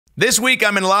This week,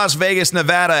 I'm in Las Vegas,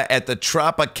 Nevada at the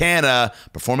Tropicana,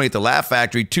 performing at the Laugh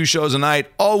Factory. 2 shows a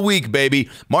night, all week, baby.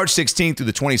 March 16th through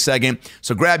the 22nd.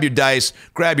 So grab your dice,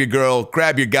 grab your girl,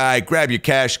 grab your guy, grab your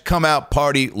cash. Come out,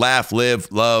 party, laugh,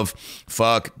 live, love,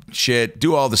 fuck, shit.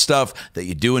 Do all the stuff that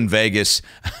you do in Vegas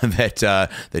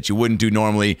that you wouldn't do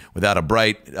normally without a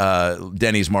bright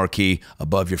Denny's marquee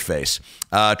above your face.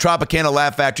 Tropicana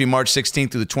Laugh Factory, March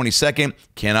 16th through the 22nd.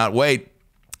 Cannot wait.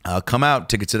 Come out.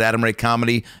 Tickets at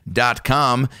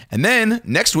AdamRayComedy.com. And then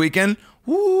next weekend,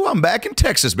 I'm back in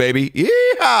Texas, baby.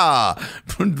 Yeah.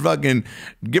 Fucking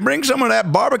bring some of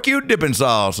that barbecue dipping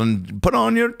sauce and put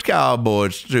on your cowboy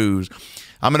shoes.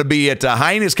 I'm going to be at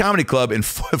Hyenas Comedy Club in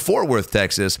Fort Worth,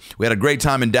 Texas. We had a great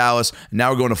time in Dallas. And now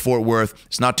we're going to Fort Worth.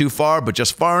 It's not too far, but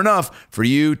just far enough for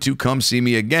you to come see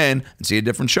me again and see a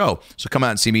different show. So come out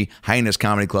and see me, Hyenas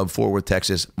Comedy Club, Fort Worth,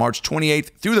 Texas, March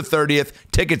 28th through the 30th.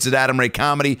 Tickets at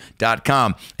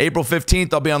AdamRayComedy.com. April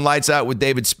 15th, I'll be on Lights Out with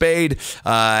David Spade.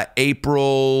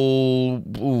 April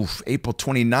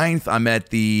 29th, I'm at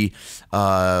the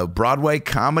Broadway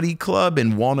Comedy Club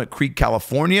in Walnut Creek,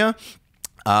 California.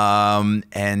 And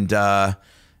a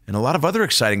lot of other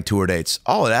exciting tour dates,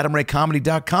 all at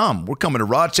AdamRayComedy.com. We're coming to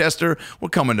Rochester. We're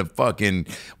coming to fucking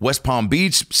West Palm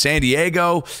Beach, San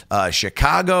Diego,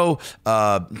 Chicago,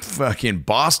 fucking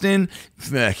Boston,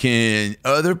 fucking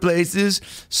other places.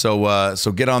 So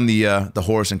get on the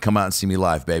horse and come out and see me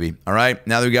live, baby. All right.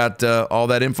 Now that we got all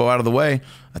that info out of the way,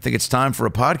 I think it's time for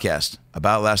a podcast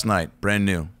about last night. Brand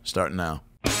new, starting now.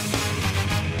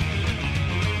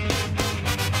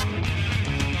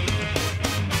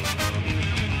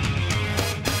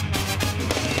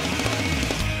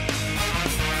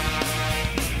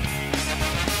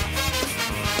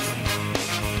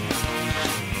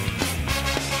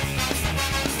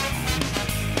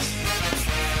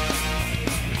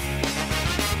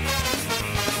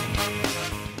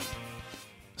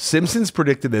 Simpsons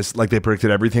predicted this like they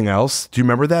predicted everything else. Do you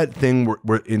remember that thing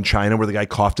where in China where the guy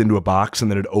coughed into a box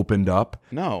and then it opened up?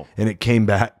 No. And it came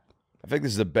back? I think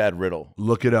this is a bad riddle.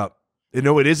 Look it up.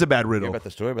 No, it is a bad riddle. About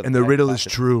the story about and the riddle is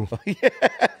true. Yeah.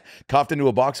 Coughed into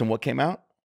a box and what came out?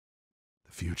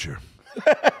 The future.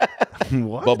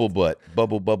 What? Bubble butt.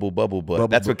 Bubble butt.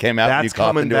 That's what came out when you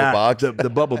coughed into a box? The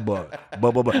bubble butt.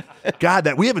 Bubble butt.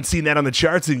 God, we haven't seen that on the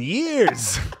charts in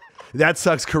years. That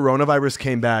sucks. Coronavirus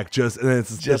came back just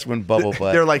when bubble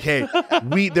butt. They're like, hey,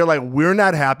 we're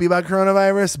not happy about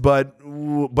coronavirus,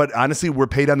 but honestly, we're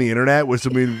paid on the internet, which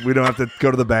means we don't have to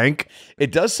go to the bank.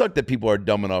 It does suck that people are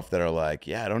dumb enough that are like,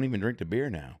 yeah, I don't even drink the beer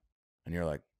now, and you're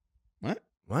like, what?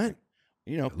 What?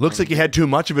 You know, looks like you had too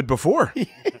much of it before.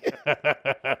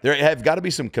 There have got to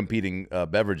be some competing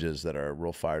beverages that are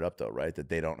real fired up, though, right? That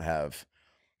they don't have.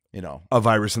 You know, a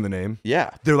virus in the name. Yeah.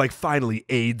 They're like, finally,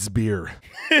 AIDS beer.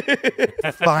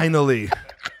 Finally.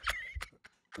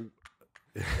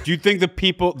 Do you think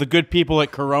the good people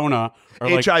at Corona are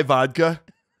HI vodka?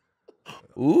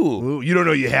 Ooh. You don't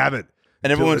know you have it.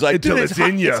 And everyone's like, until it's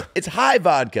in you. It's high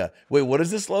vodka. Wait, what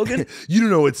is the slogan? You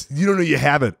don't know you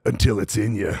have it until it's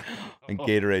in you. And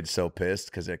Gatorade's so pissed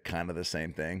because they're kind of the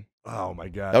same thing. Oh my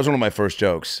God. That was one of my first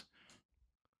jokes.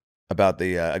 About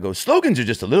the, I go, slogans are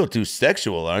just a little too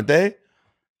sexual, aren't they?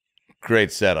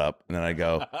 Great setup. And then I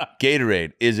go,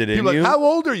 Gatorade, is it in People you? Like, how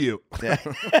old are you?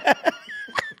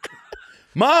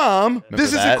 Mom.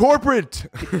 This is a corporate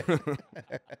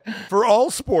for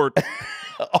all sport.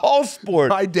 All sport.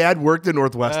 My dad worked at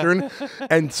Northwestern,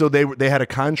 and so they had a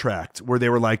contract where they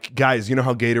were like, guys, you know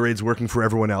how Gatorade's working for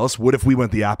everyone else? What if we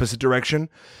went the opposite direction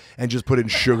and just put in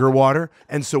sugar water?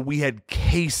 And so we had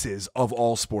cases of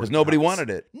all sport. Because nobody wanted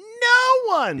it.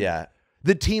 No one. Yeah.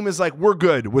 The team is like, we're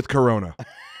good with Corona.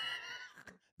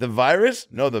 The virus?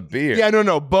 No, the beer. Yeah,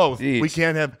 no, both. Jeez. We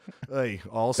can't have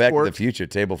all Back sport. to the Future,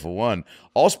 table for one.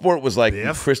 All sport was like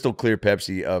crystal clear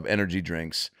Pepsi of energy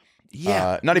drinks.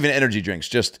 Yeah. Not even energy drinks,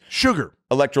 just sugar.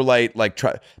 Electrolyte,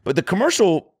 but the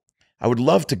commercial, I would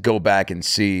love to go back and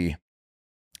see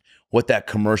what that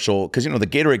commercial, because you know, the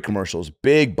Gatorade commercials,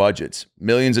 big budgets,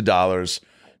 millions of dollars,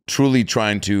 truly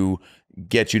trying to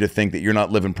get you to think that you're not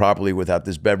living properly without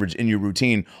this beverage in your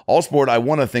routine. All sport, I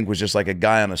want to think, was just like a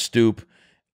guy on a stoop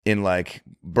in like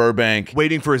Burbank.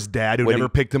 Waiting for his dad who never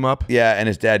picked him up. Yeah, and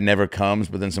his dad never comes,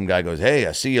 but then some guy goes, hey,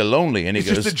 I see you're lonely. And he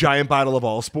goes, just a giant bottle of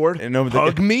All Sport.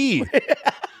 Hug me.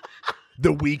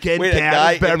 The weekend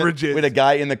dad beverages. With a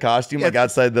guy in the costume, like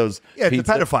outside those it's a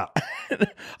pedophile.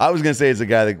 I was going to say it's a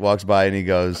guy that walks by and he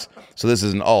goes, so this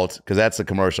is an alt, because that's the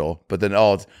commercial. But then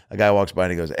alt, a guy walks by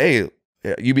and he goes, hey,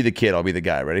 you be the kid, I'll be the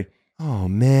guy. Ready? Oh,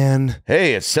 man.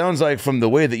 Hey, it sounds like from the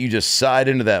way that you just sighed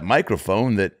into that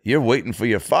microphone that you're waiting for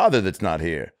your father that's not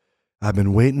here. I've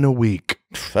been waiting a week.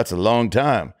 That's a long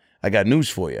time. I got news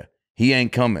for you. He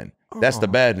ain't coming. That's the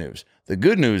bad news. The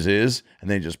good news is, and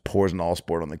then he just pours an all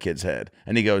sport on the kid's head.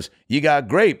 And he goes, you got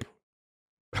grape.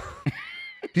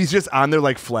 He's just on there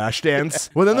like flash dance.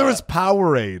 Well, then there was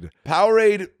Powerade.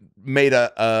 Powerade made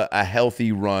a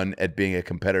healthy run at being a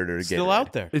competitor to Still Gatorade.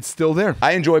 out there. It's still there.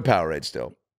 I enjoy Powerade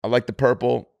still. I like the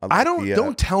purple. I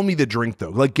don't tell me the drink though.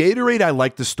 Like Gatorade, I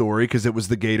like the story because it was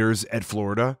the Gators at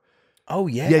Florida. Oh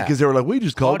yeah, Yeah, because they were like, we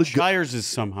just called Claude it. Shires is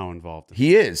somehow involved.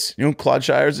 He is. You know who Claude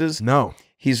Shires is? No,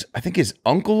 He's, I think, his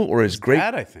uncle or his great.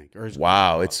 Dad, I think, or his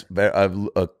Wow, it's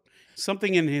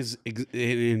something in his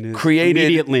Created-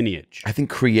 immediate lineage. I think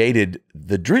created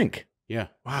the drink. Yeah.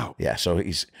 wow. Yeah, so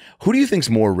he's. Who do you think's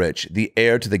more rich, the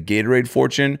heir to the Gatorade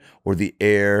fortune or the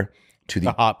heir to The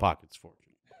the? Hot Pockets fortune.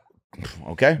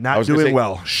 Okay, I Not was gonna doing say-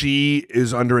 well. She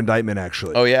is under indictment,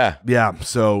 actually. Oh yeah, Yeah,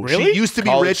 so Really? she used to be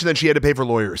College- rich and then she had to pay for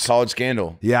lawyers. college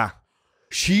scandal. Yeah.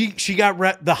 She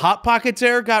got the Hot Pockets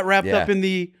heir got wrapped Yeah. up in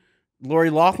the Lori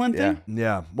Loughlin Yeah, thing.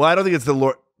 Yeah. Well, I don't think it's the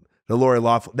Lori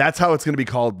Loughlin. That's how it's going to be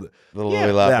called. little Yeah.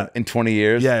 Lily Loughlin Yeah. in 20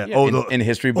 years. Yeah. Yeah. Oh, in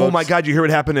history books. Oh my God! You hear what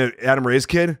happened to Adam Ray's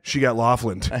kid? She got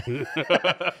Laughlin.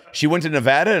 She went to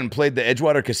Nevada and played the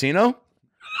Edgewater Casino.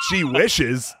 She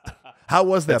wishes. How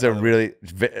was that? That's a by the way?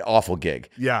 really awful gig.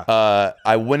 Yeah.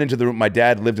 I went into the room. My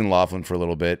dad lived in Laughlin for a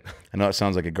little bit. I know it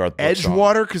sounds like a Garth Brooks song.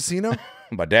 Edgewater Casino.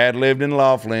 My dad lived in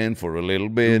Laughlin for a little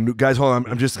bit. Guys, hold on.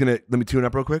 I'm just gonna let me tune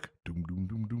up real quick. Doom, doom,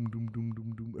 doom, doom, doom, doom,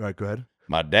 doom, doom. All right, go ahead.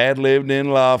 My dad lived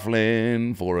in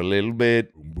Laughlin for a little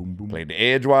bit. Boom, boom. Played the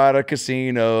Edgewater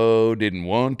Casino, didn't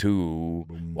want to.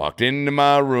 Walked into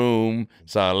my room,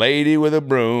 saw a lady with a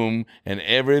broom, and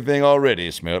everything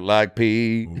already smelled like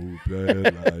pee. Oh, bad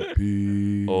like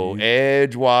pee. Oh,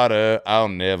 Edgewater, I'll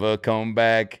never come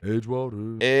back.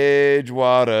 Edgewater.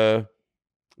 Edgewater,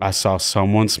 I saw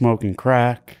someone smoking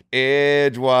crack.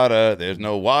 Edgewater, there's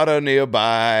no water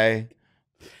nearby.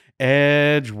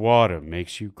 Edgewater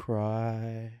makes you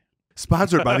cry.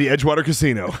 Sponsored by the Edgewater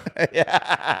Casino.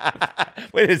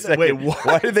 Wait a second. Wait, what?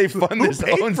 Why did they fund Who this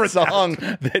paid own for song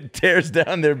that tears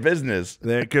down their business?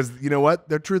 Because you know what?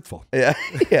 They're truthful. Yeah,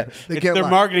 yeah. They It's can't their lie.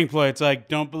 marketing play. It's like,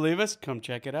 don't believe us? Come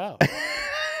check it out.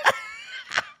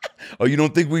 Oh, you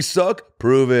don't think we suck?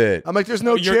 Prove it. I'm like, there's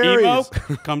no Your cherries. emo?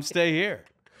 Come stay here.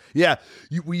 Yeah.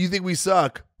 You think we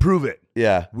suck? Prove it.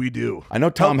 Yeah. We do. I know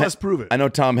Tom. Help us prove it. I know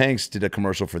Tom Hanks did a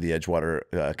commercial for the Edgewater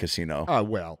Casino. Oh,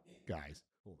 well, guys.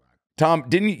 Hold on. Tom,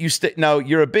 didn't you stay? Now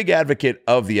you're a big advocate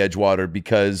of the Edgewater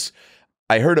because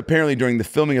I heard apparently during the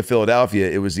filming of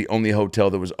Philadelphia, it was the only hotel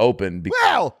that was open.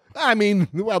 Well, I mean,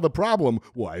 the problem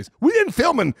was we didn't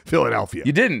film in Philadelphia.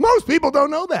 You didn't? Most people don't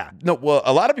know that. No, well,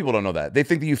 a lot of people don't know that. They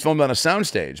think that you filmed on a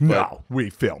soundstage, but No, we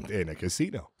filmed in a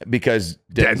casino. because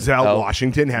Denzel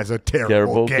Washington has a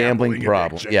terrible gambling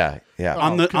problem. addiction. Yeah, yeah.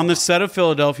 On the set of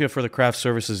Philadelphia for the craft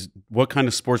services, what kind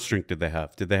of sports drink did they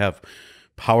have? Did they have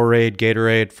Powerade,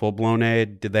 Gatorade, full blown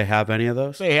aid? Did they have any of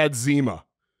those? They had Zima.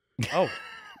 Oh,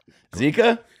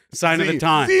 Zika? sign of the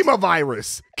time. Zima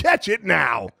virus. Catch it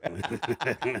now.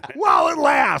 While it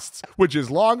lasts, which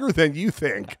is longer than you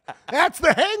think. That's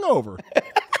the hangover.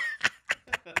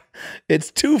 It's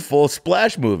two full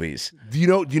splash movies. Do you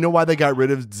know why they got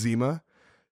rid of Zima?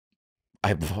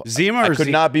 Zima I or could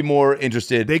Z- not be more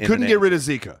interested. They couldn't get rid of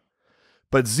Zika.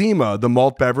 But Zima, the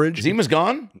malt beverage, Zima's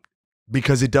gone.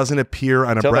 because it doesn't appear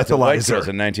on a Tell that to White breathalyzer. Girls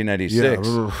in 1996.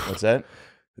 Yeah. What's that?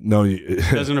 No,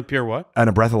 doesn't appear what? on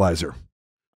a breathalyzer.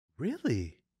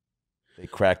 Really? They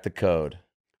cracked the code.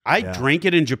 I Yeah. drank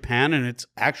it in Japan, and it's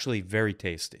actually very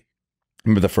tasty.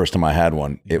 Remember the first time I had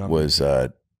one? It Yummy.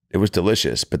 was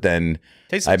delicious. But then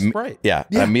Tastes like Sprite. Yeah,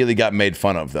 Yeah. I immediately got made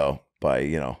fun of though by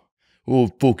oh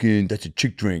fucking that's a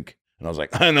chick drink, and I was like,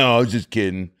 I know, I was just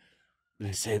kidding. And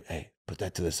they say, hey, put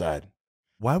that to the side.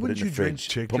 Why Put it wouldn't in you the drink fridge.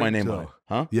 chick Put my drinks, name on though? it,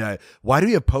 huh? Yeah. Why do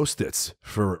you have Post-its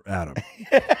for Adam?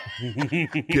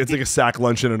 It's like a sack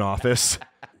lunch in an office.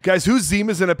 Guys, whose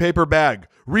Zima's in a paper bag?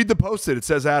 Read the Post-it. It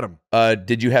says Adam.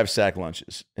 Did you have sack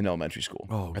lunches in elementary school?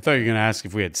 Oh, I thought you were going to ask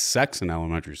if we had sex in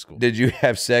elementary school. Did you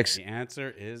have sex? The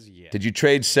answer is yes. Did you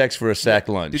trade sex for a sack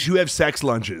lunch? did you have sex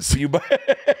lunches? You buy-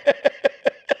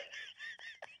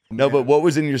 No, but what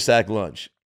was in your sack lunch?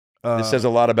 This says a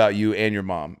lot about you and your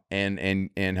mom, and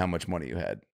how much money you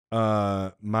had.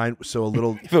 Mine. So a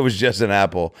little. If it was just an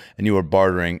apple and you were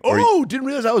bartering, or Oh, didn't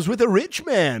realize I was with a rich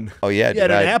man. oh yeah, You had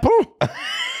did an I- apple?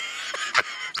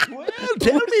 Well,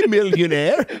 tell me,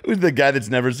 millionaire. Who's the guy that's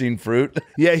never seen fruit?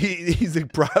 Yeah, he's a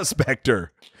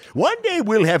prospector. One day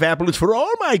we'll have apples for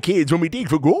all my kids when we dig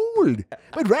for gold.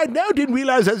 But right now, didn't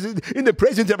realize I was in the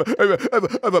presence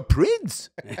of a prince.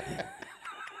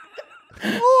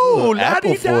 Oh,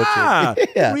 apple la-di-da. fortune.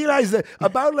 Yeah. Realize that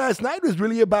About Last Night was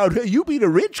really about you being a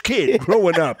rich kid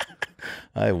growing up.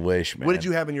 I wish, man. What did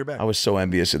you have in your bag? I was so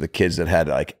envious of the kids that had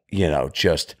like,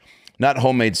 just not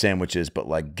homemade sandwiches, but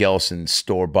like Gelson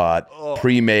store-bought,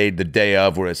 pre-made the day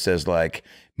of, where it says like,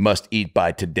 must eat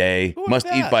by today, must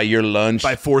eat by your lunch.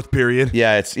 By fourth period.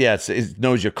 Yeah, it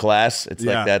knows your class. It's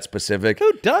like that specific.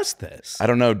 Who does this? I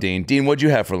don't know, Dean. Dean, what'd you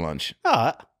have for lunch?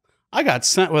 I got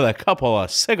sent with a couple of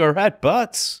cigarette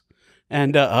butts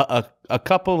and a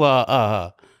couple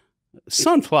of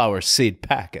sunflower seed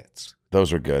packets.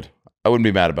 Those were good. I wouldn't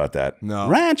be mad about that. No.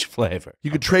 Ranch flavor. You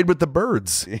could trade with the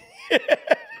birds.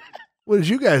 What did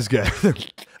you guys get?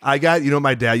 I got, what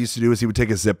my dad used to do is he would take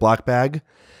a Ziploc bag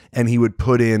and he would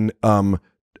put in,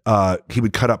 he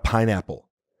would cut up pineapple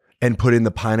and put in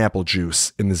the pineapple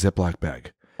juice in the Ziploc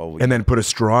bag. Oh, and then put a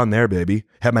straw in there, baby.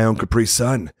 Had my own Capri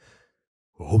Sun.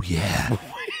 Oh, yeah.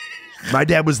 My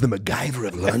dad was the MacGyver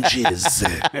of lunches.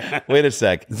 Wait a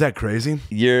sec. Is that crazy?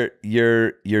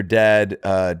 Your dad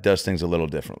does things a little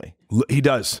differently. He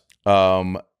does.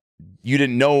 You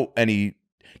didn't know any.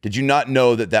 Did you not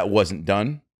know that wasn't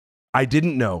done? I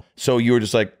didn't know. So you were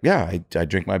just like, yeah, I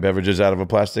drink my beverages out of a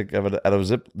plastic, out of a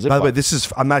zip. By the way,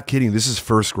 I'm not kidding. This is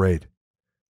first grade.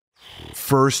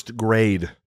 First grade.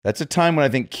 That's a time when I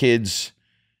think kids,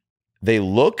 they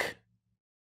look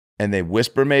and they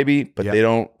whisper maybe, but they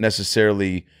don't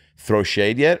necessarily throw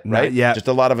shade yet, right? Not yet. Just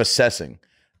a lot of assessing.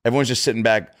 Everyone's just sitting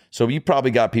back. So you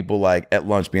probably got people like at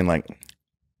lunch being like,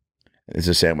 it's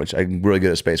a sandwich. I'm really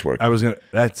good at space work.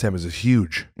 That sandwich is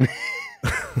huge.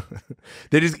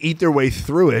 They just eat their way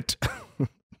through it.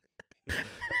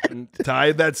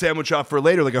 Tie that sandwich off for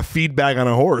later, like a feed bag on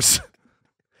a horse.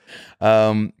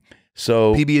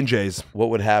 So PB&Js. What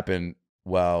would happen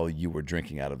while you were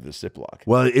drinking out of the Ziploc?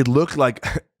 Well, it looked like,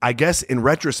 I guess in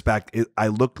retrospect, I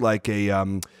looked like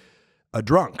a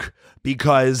drunk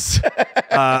because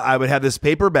I would have this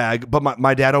paper bag, but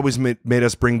my dad always made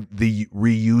us bring the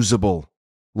reusable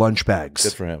lunch bags.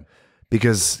 Good for him.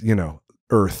 Because,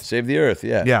 Earth. Save the Earth,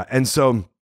 yeah. Yeah, and so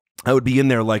I would be in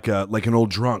there like an old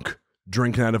drunk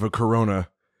drinking out of a Corona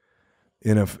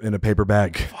in a paper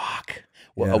bag. Fuck.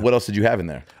 Well, what else did you have in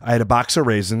there? I had a box of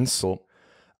raisins. Cool.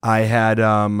 I had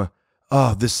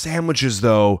the sandwiches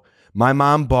though. My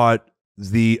mom bought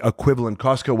the equivalent.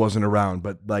 Costco wasn't around,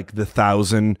 but like the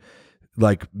 1,000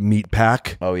 meat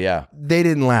pack. Oh yeah. They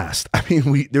didn't last. I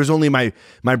mean, there's only my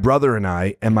brother and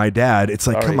I and my dad. It's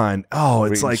like, come on. Oh,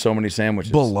 it's like so many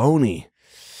sandwiches. Bologna.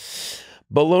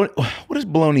 Bologna. What is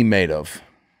bologna made of?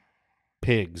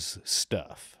 Pig's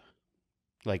stuff.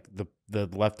 Like the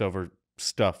leftover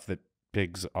stuff that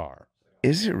pigs are.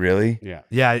 Is it really? Yeah.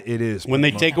 Yeah, it is. When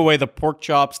they take away the pork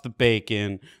chops, the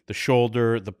bacon, the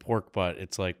shoulder, the pork butt,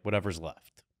 it's like whatever's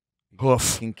left. Hoof.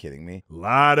 Fucking kidding me?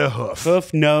 Lot of hoof.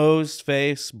 Hoof, nose,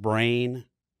 face, brain,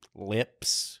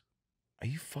 lips. Are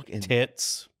you fucking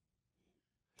tits?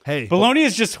 Hey. Bologna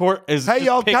is just hey,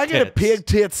 y'all, can I get a pig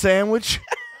tit sandwich?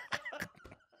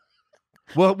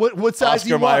 Well, what size do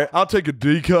you want? I'll take a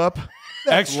D cup.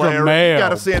 Extra Larry. mayo. You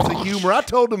got a sense of humor. I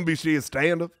told him be a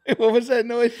stand up. What was that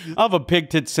noise? I'll have a pig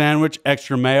tit sandwich,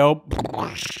 extra mayo.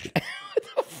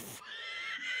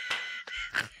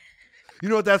 You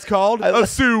know what that's called? A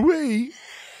suey.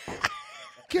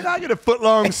 Can I get a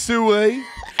foot-long suey?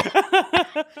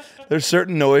 There's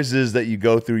certain noises that you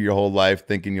go through your whole life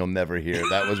thinking you'll never hear.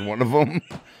 That was one of them.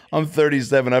 I'm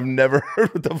 37. I've never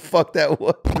heard what the fuck that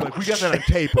was. You're like, we got that on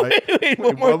tape, right? Wait,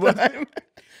 one more time.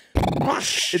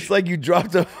 It's like you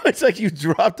dropped a. It's like you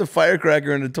dropped a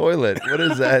firecracker in the toilet. What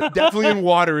is that? Definitely in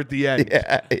water at the end.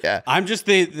 Yeah. I'm just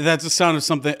that's the sound of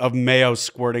something of mayo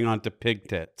squirting onto pig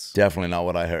tits. Definitely not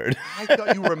what I heard. I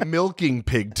thought you were milking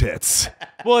pig tits.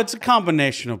 Well, it's a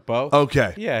combination of both.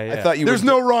 Okay. Yeah. I thought you. There's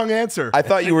no wrong answer. I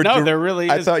thought you were. No, there really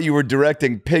is. I thought you were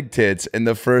directing pig tits in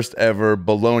the first ever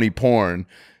baloney porn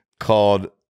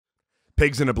called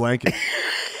Pigs in a Blanket.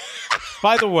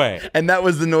 By the way, and that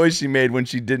was the noise she made when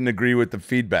she didn't agree with the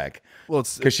feedback. Well,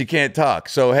 it's because she can't talk.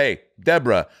 So hey,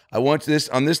 Deborah, I want this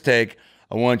on this take.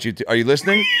 I want you to. Are you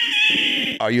listening?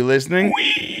 Are you listening?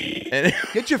 And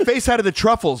get your face out of the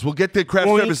truffles. We'll get the craft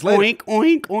oink, service later. Oink,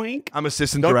 oink, oink. I'm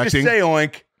assistant don't directing. Just say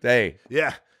oink. Hey.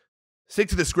 Yeah. Stick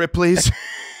to the script, please.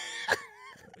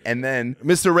 And then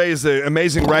Mr. Ray is an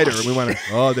amazing writer. We want to.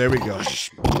 Oh, there we go.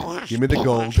 Give me the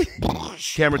gold.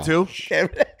 Camera 2.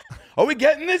 Are we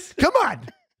getting this? Come on.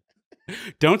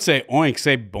 Don't say oink,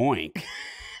 say boink.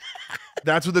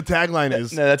 That's what the tagline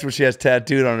is. No, that's what she has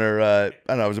tattooed on her. I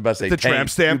don't know. I was about to say the taint. tramp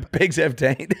stamp. Do pigs have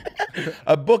taint?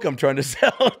 A book I'm trying to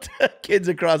sell to kids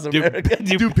across America.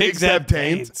 Do pigs have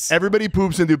taints? Everybody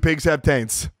poops and do pigs have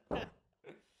taints?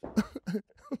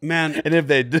 Man, And if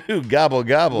they do, gobble,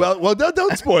 gobble. Well,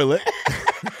 don't spoil it.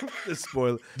 Just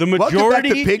spoil it. the Welcome back to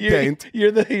majority. Pig Paint.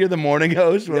 You're the morning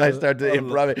host when I start to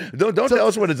improv it. Don't tell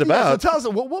us what it's about. So tell us,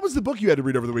 what was the book you had to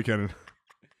read over the weekend?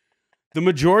 The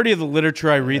majority of the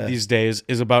literature I read these days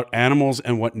is about animals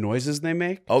and what noises they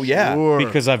make. Oh, yeah. Sure.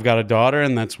 Because I've got a daughter,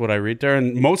 and that's what I read to her.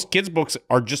 And most kids' books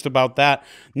are just about that.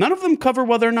 None of them cover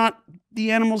whether or not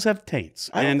the animals have taints.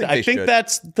 I don't And think I they think should.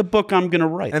 that's the book I'm going to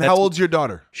write. And That's- how old's your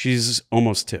daughter? She's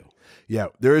almost 2. Yeah,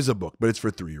 there is a book, but it's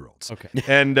for 3-year-olds. Okay.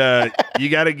 And you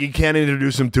can't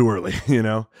introduce them too early, you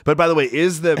know. But by the way,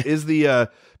 is the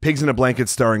Pigs in a Blanket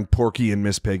starring Porky and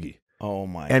Miss Piggy? Oh,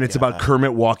 my And it's about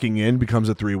Kermit walking in, becomes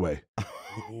a 3-way.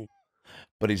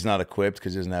 But he's not equipped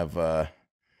because he doesn't have...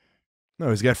 No,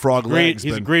 he's got frog legs.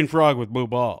 He's a but- green frog with blue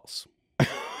balls.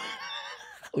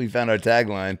 We found our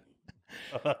tagline.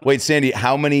 Wait, Sandy,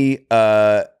 how many...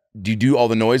 do you do all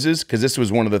the noises? Because this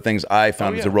was one of the things I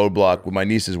found as a roadblock with my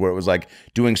nieces, where it was like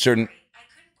doing certain... I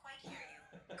couldn't quite hear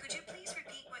you. Could you please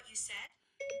repeat what you said?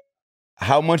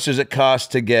 How much does it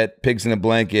cost to get Pigs in a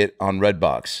Blanket on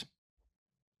Redbox?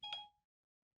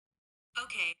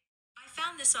 Okay. I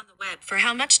found this on the web. For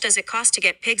how much does it cost to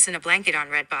get Pigs in a Blanket on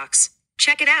Redbox?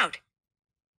 Check it out.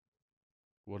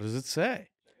 What does it say?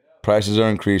 Prices are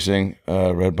increasing.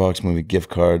 Redbox movie gift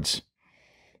cards.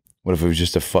 What if it was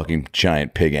just a fucking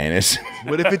giant pig anus?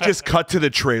 What if it just cut to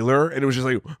the trailer and it was just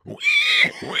like,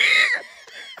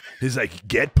 he's like,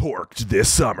 get porked this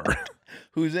summer.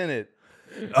 Who's in it?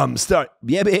 Start,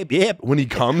 yep. When he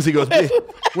comes, he goes,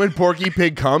 when Porky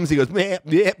Pig comes, he goes, yep.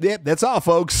 That's all,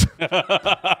 folks. And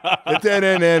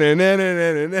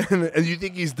you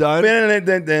think he's done? And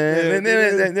then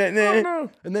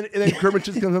Kermit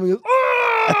just comes up and goes,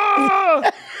 oh!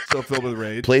 So filled with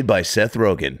rage. Played by Seth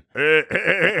Rogen.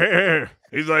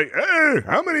 He's like, hey,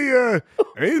 how many,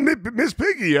 hey, Miss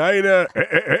Piggy, I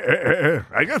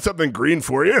got something green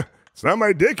for you. It's not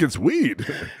my dick, it's weed.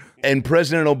 And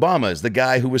President Obama is the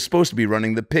guy who was supposed to be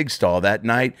running the pig stall that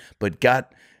night, but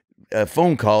got a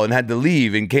phone call and had to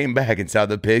leave and came back and saw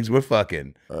the pigs were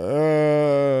fucking.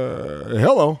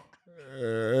 Hello.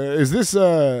 Is this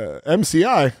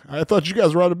MCI? I thought you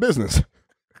guys were out of business.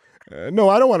 No,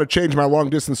 I don't want to change my long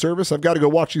distance service. I've got to go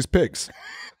watch these pigs.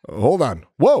 Hold on.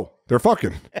 Whoa, they're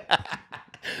fucking.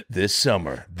 This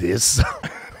summer. This.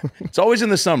 It's always in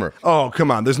the summer. Oh, come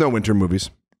on. There's no winter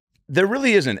movies. There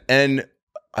really isn't. And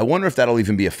I wonder if that'll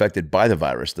even be affected by the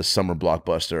virus, the summer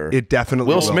blockbuster. It definitely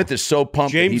Will will. Smith is so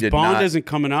pumped that he James did Bond not. isn't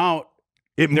coming out.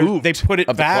 It moved. They put it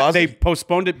Of the back. closet? They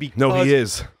postponed it because No, he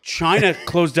is. China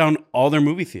closed down all their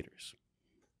movie theaters.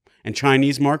 And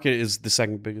Chinese market is the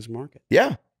second biggest market.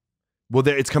 Yeah. Well,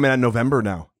 it's coming out in November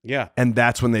now. Yeah. And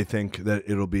that's when they think that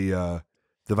it'll be, the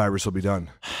virus will be done.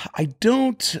 I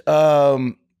don't.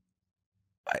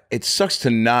 It sucks to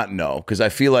not know because I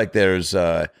feel like there's,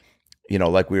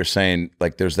 like we were saying,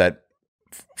 like there's that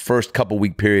first couple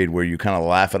week period where you kind of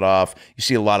laugh it off. You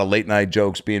see a lot of late night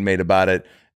jokes being made about it,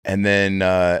 and then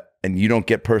and you don't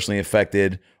get personally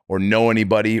affected or know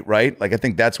anybody, right? Like I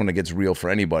think that's when it gets real for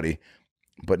anybody.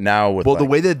 But now with the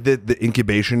way that the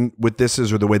incubation with this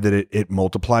is, or the way that it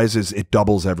multiplies is it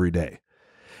doubles every day.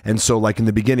 And so like in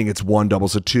the beginning, it's 1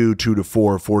 doubles to 2, 2 to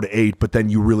 4, 4 to 8. But then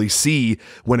you really see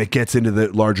when it gets into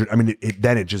the larger, I mean,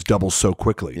 then it just doubles so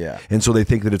quickly. Yeah. And so they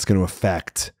think that it's going to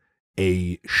affect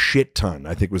a shit ton,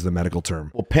 I think was the medical term.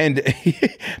 well,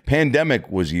 pandemic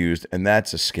was used, and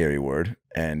that's a scary word.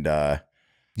 And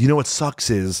You know what sucks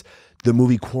is the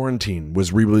movie Quarantine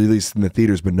was re-released in the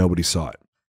theaters, but nobody saw it.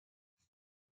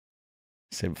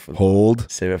 save it for Hold.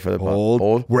 save it for the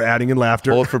Hold. We're adding in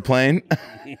laughter. hold for plane.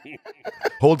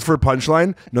 Hold for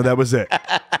punchline. No, that was it.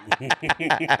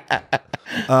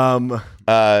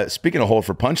 Speaking of hold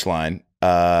for punchline,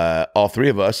 all three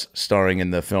of us starring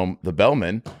in the film The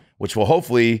Bellman, which will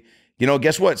hopefully,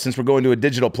 guess what? Since we're going to a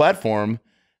digital platform,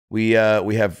 we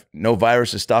have no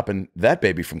viruses stopping that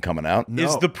baby from coming out. No.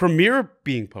 Is the premiere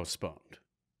being postponed?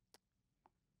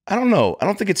 I don't know. I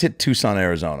don't think it's hit Tucson,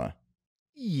 Arizona.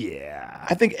 Yeah.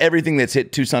 I think everything that's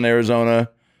hit Tucson, Arizona.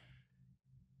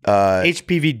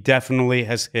 HPV definitely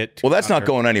has hit. Well, that's not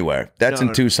Tucson. going anywhere. That's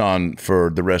in Tucson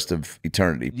for the rest of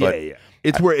eternity. But Yeah.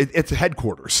 It's where it's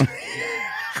headquarters.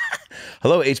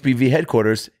 hello, HPV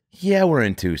headquarters. Yeah, we're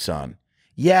in Tucson.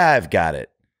 Yeah, I've got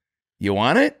it. You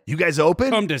want it? You guys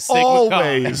open? Come to Sigma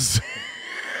Always.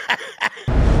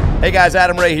 Hey guys,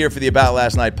 Adam Ray here for the About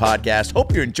Last Night podcast.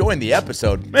 Hope you're enjoying the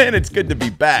episode. Man, it's good to be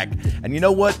back. And you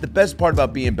know what? The best part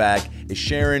about being back is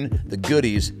sharing the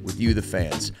goodies with you, the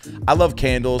fans. I love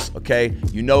candles, okay?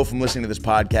 You know from listening to this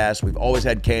podcast, we've always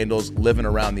had candles living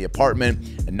around the apartment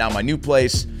and now my new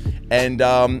place. And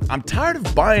I'm tired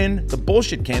of buying the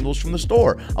bullshit candles from the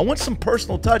store. I want some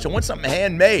personal touch. I want something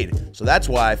handmade. So that's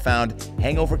why I found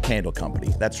Hangover Candle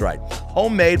Company. That's right.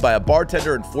 Homemade by a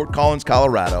bartender in Fort Collins,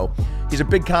 Colorado. He's a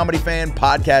big comedy fan,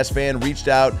 podcast fan, reached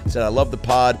out, said, I love the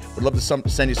pod, would love to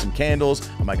send you some candles.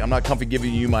 I'm like, I'm not comfy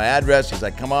giving you my address. He's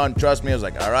like, come on, trust me. I was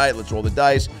like, all right, let's roll the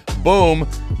dice. Boom.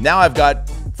 Now I've got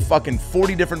fucking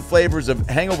 40 different flavors of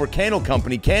Hangover Candle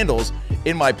Company candles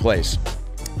in my place.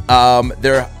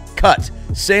 They're cut,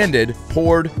 sanded,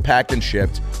 poured, packed, and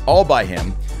shipped, all by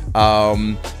him.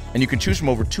 And you can choose from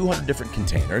over 200 different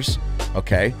containers,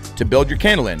 okay, to build your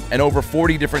candle in, and over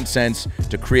 40 different scents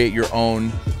to create your own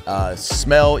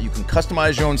smell. You can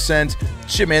customize your own scent.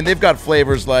 Shit, man, they've got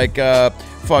flavors like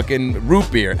fucking root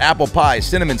beer, apple pie,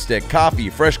 cinnamon stick, coffee,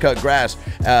 fresh cut grass,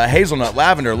 hazelnut,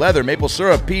 lavender, leather, maple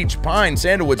syrup, peach, pine,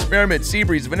 sandalwood, spearmint, sea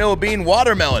breeze, vanilla bean,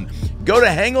 watermelon. Go to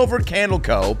Hangover Candle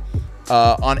Co.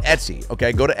 On Etsy,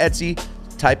 okay? Go to Etsy,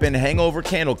 type in Hangover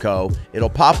Candle Co. It'll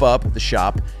pop up the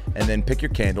shop, and then pick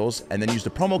your candles, and then use the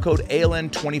promo code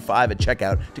ALN25 at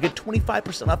checkout to get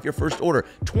 25% off your first order.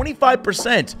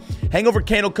 25%! Hangover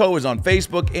Candle Co. is on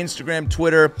Facebook, Instagram,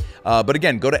 Twitter. But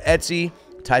again, go to Etsy,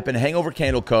 type in Hangover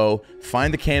Candle Co.,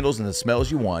 find the candles and the smells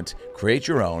you want, create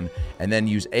your own, and then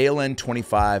use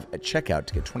ALN25 at checkout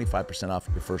to get 25% off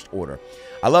your first order.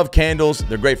 I love candles.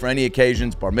 They're great for any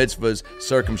occasions, bar mitzvahs,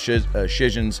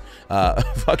 circumcisions,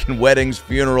 fucking weddings,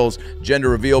 funerals, gender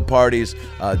reveal parties,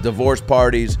 divorce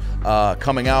parties,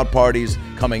 coming out parties,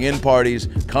 coming in parties,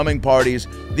 coming parties.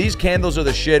 These candles are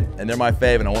the shit, and they're my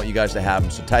fave, and I want you guys to have them.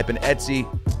 So type in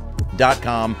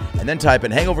Etsy.com and then type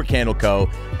in Hangover Candle Co.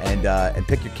 and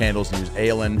pick your candles and use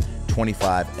ALN25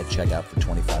 at checkout for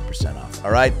 25% off. All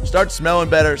right? Start smelling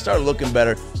better, start looking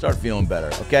better, start feeling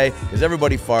better, okay? Because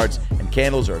everybody farts, and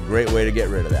candles are a great way to get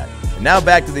rid of that. And now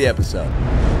back to the episode.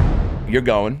 You're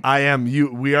going. I am.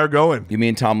 We are going. You, me,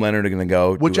 and Tom Leonard are going to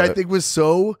go. Which I think was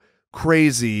so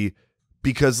crazy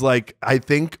because, like, I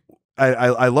think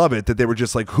I love it that they were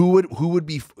just like, who would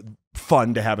be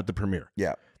fun to have at the premiere?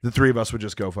 Yeah. The three of us would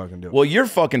just go fucking do it. Well, you're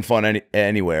fucking fun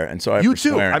anywhere, and so you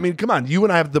too. I mean, come on, you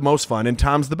and I have the most fun, and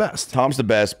Tom's the best. Tom's the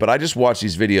best, but I just watched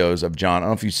these videos of John. I don't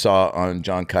know if you saw on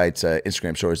John Kite's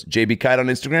Instagram stories. JB Kite on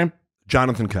Instagram.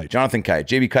 Jonathan Kite. Jonathan Kite.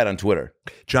 JB Kite on Twitter.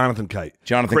 Jonathan Kite.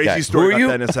 Jonathan Crazy Kite. story Who are you?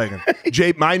 about that in a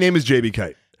second. My name is JB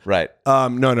Kite. Right.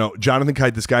 No. Jonathan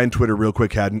Kite. This guy on Twitter, real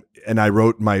quick, had, and I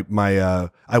wrote my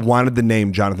I wanted the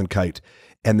name Jonathan Kite.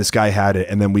 And this guy had it,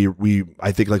 and then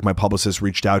I think like my publicist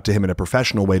reached out to him in a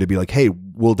professional way to be like, hey,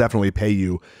 we'll definitely pay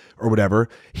you or whatever.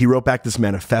 He wrote back this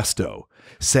manifesto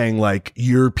saying like,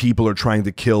 your people are trying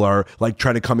to kill our, like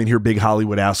trying to come in here, big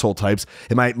Hollywood asshole types.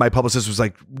 And my publicist was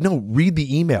like, no, read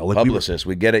the email. Like, publicist,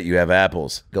 we get it. You have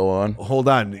apples. Go on. Hold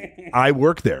on. I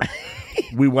work there.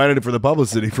 We wanted it for the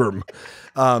publicity firm.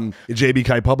 JB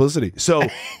Kite Publicity. So,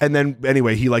 and then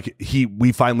anyway,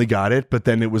 we finally got it, but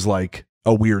then it was like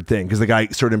a weird thing because the guy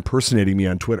started impersonating me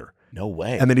on Twitter. No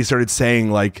way. And then he started saying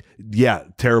like, yeah,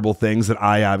 terrible things that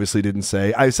I obviously didn't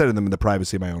say. I said them in the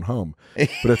privacy of my own home.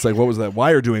 But it's like, what was that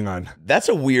wire doing on? That's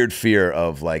a weird fear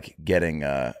of like getting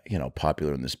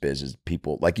popular in this biz is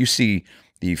people like you see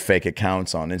the fake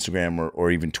accounts on Instagram or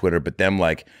even Twitter, but them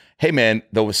like, hey man,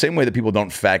 the same way that people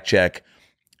don't fact check,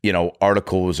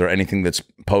 articles or anything that's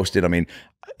posted. I mean,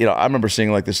 I remember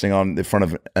seeing like this thing on the front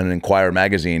of an Enquirer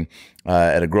magazine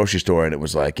at a grocery store, and it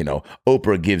was like,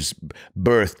 Oprah gives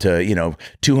birth to,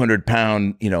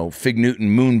 200-pound, Fig Newton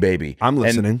moon baby. I'm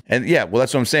listening. And yeah, well,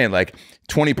 that's what I'm saying. Like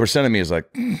 20% of me is like,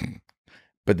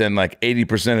 but then like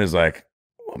 80% is like,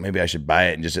 well, maybe I should buy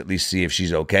it and just at least see if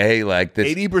she's okay. Like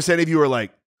this. 80% of you are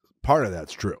like, part of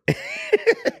that's true.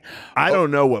 I don't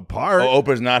know what part. Oh,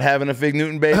 Oprah's not having a Fig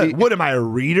Newton baby. What am I, a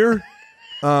reader?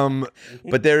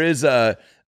 But there is a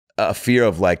fear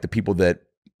of like the people that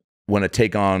want to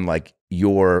take on like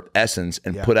your essence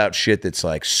and put out shit that's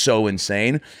like so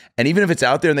insane. And even if it's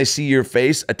out there and they see your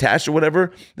face attached or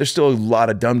whatever, there's still a lot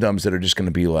of dum-dums that are just going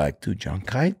to be like, dude, John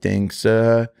Kite thinks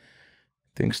that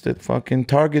fucking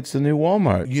Target's the new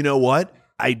Walmart. You know what?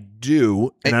 I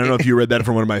do, and I don't know if you read that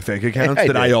from one of my fake accounts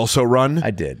that I also run.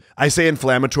 I did. I say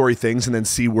inflammatory things and then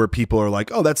see where people are like,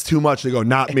 oh, that's too much. They go,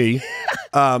 not me.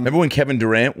 Remember when Kevin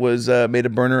Durant was made a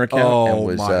burner account and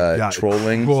was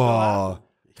trolling? Whoa.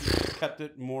 Kept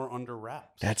it more under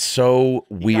wraps. That's so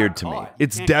weird to me.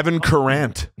 It's Devin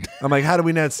Currant. I'm like, how do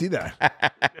we not see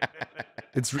that?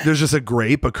 There's just a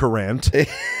grape, a Currant.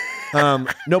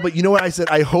 No, but you know what I said?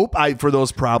 I hope for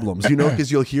those problems,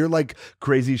 because you'll hear like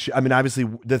crazy shit. I mean, obviously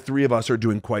the three of us are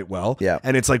doing quite well. Yeah.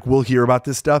 And it's like, we'll hear about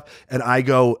this stuff. And I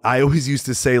always used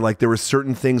to say like, there were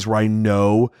certain things where I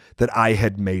know that I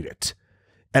had made it.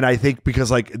 And I think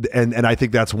because like, and I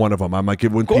think that's one of them. I'm like,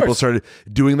 when people started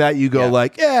doing that, you go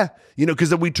like, yeah, you know, because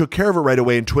then we took care of it right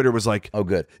away, and Twitter was like, oh,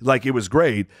 good, like it was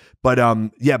great. But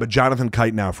yeah, but Jonathan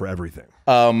Kite now for everything.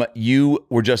 You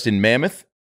were just in Mammoth,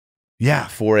 yeah,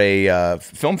 for a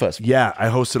film festival. Yeah, I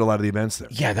hosted a lot of the events there.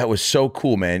 Yeah, that was so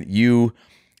cool, man. You,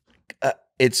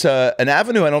 it's an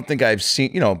avenue I don't think I've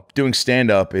seen. You know, doing stand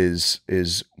up is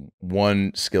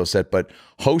one skill set, but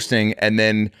hosting and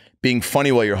then being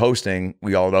funny while you're hosting,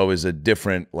 we all know, is a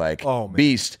different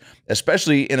beast,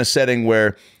 especially in a setting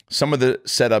where some of the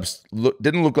setups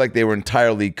didn't look like they were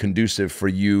entirely conducive for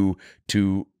you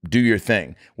to do your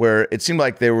thing, where it seemed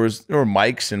like there were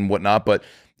mics and whatnot. But,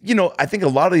 you know, I think a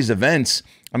lot of these events,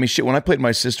 I mean, shit, when I played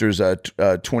my sister's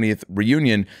 20th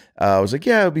reunion, I was like,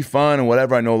 yeah, it'll be fun and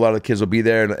whatever. I know a lot of the kids will be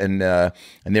there, and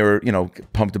they were, you know,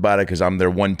 pumped about it because I'm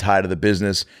their one tie to the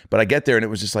business. But I get there and it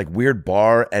was just like weird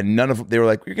bar, and they were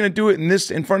like, you're gonna do it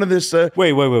in front of this.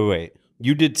 Wait.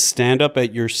 You did stand up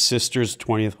at your sister's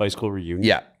 20th high school reunion?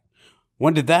 Yeah.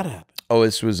 When did that happen? Oh,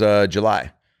 this was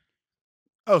July.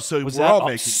 Oh, so was we're that all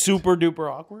making super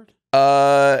duper awkward?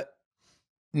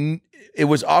 It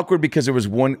was awkward because there was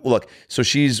one look. So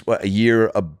she's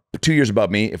 2 years above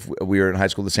me. If we were in high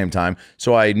school at the same time,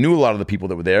 so I knew a lot of the people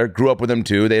that were there. Grew up with them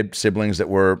too. They had siblings that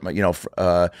were, you know,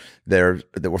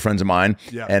 that were friends of mine.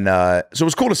 Yeah. And so it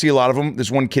was cool to see a lot of them. This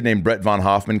one kid named Brett Von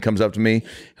Hoffman comes up to me,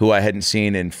 who I hadn't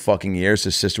seen in fucking years.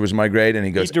 His sister was my grade, and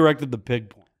he goes, He directed the pig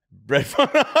porn. Brett Von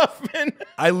Hoffman.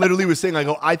 I literally was saying,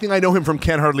 I think I know him from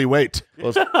Can't Hardly Wait.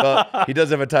 Well, he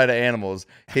does have a tie to animals.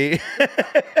 He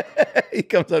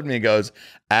comes up to me and goes,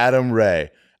 Adam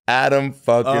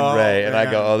fucking Ray. And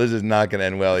I go, oh, this is not going to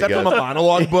end well. Is that from a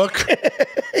monologue book?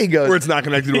 He goes, where it's not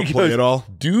connected to a play at all?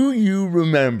 Do you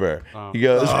remember? He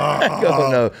goes, I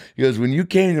go, no. He goes, when you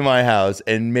came to my house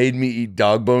and made me eat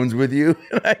dog bones with you?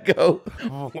 And I go,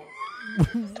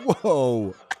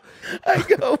 whoa. I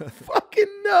go,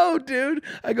 fucking no, dude.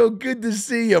 I go, good to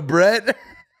see you, Brett.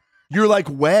 You're like,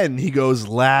 when? He goes,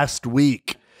 last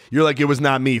week. You're like, it was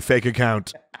not me, fake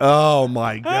account. Oh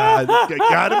my God.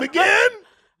 Got him again?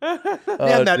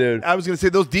 Oh, dude. I was gonna say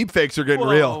those deep fakes are getting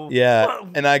real. Yeah.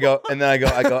 And I go, dude, I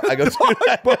go,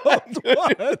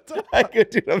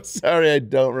 dude, I'm sorry, I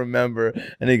don't remember.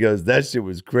 And he goes, that shit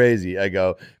was crazy. I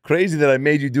go, crazy that I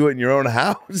made you do it in your own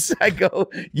house. I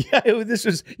go, yeah,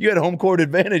 you had home court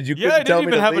advantage. You couldn't tell me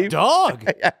to leave. I didn't even have a dog.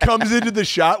 Comes into the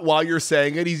shot while you're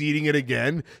saying it. He's eating it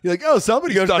again. You're like, oh,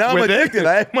 somebody goes, now I'm addicted.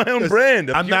 I have my own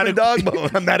brand. I'm not a dog bone.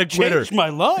 I'm not a quitter. Changed my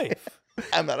life.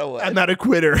 I'm not a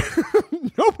quitter.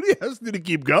 Nobody asked you to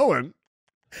keep going.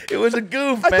 It was a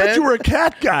goof, man. I thought you were a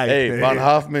cat guy. Hey, Von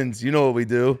Hoffman's, you know what we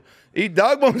do. Eat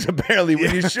dog bones apparently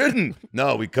when you shouldn't.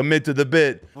 No, we commit to the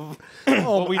bit.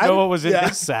 Well, we know what was in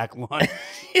his sack line.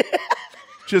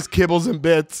 Just kibbles and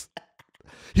bits.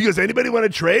 He goes, anybody want to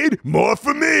trade? More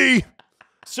for me.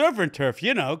 Surf and turf,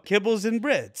 you know, kibbles and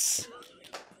Brits.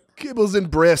 Kibbles and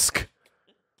brisk.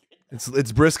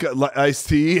 It's brisk iced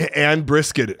tea and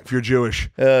brisket if you're Jewish.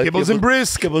 Kibbles and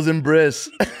brisk. Kibbles and bris.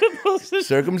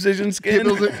 Circumcision skin.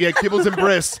 Kibbles and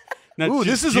bris. Ooh,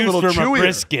 this is a little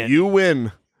chewier. You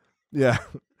win. Yeah.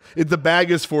 The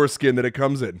bag is foreskin that it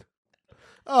comes in.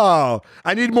 Oh,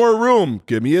 I need more room.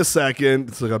 Give me a second.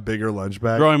 It's like a bigger lunch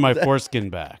bag. Growing my foreskin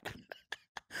back.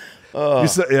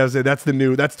 That's the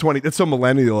new. That's 20. That's so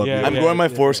millennial. Yeah, I'm growing my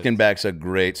foreskin back's a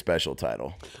great special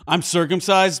title. I'm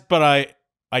circumcised, but I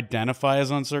identify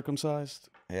as uncircumcised.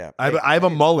 Yeah, I have a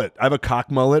mullet. I have a cock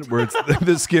mullet where it's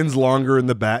the skin's longer in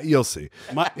the back. You'll see.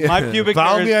 My pubic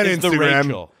hair is the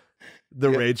Rachel. The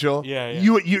Rachel. Yeah.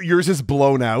 Yours is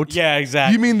blown out. Yeah,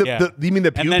 exactly. You mean the you mean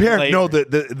the pube hair? Later. No,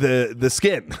 the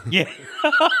skin. Yeah.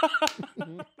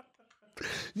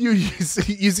 you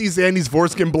see Sandy's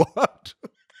foreskin blow out.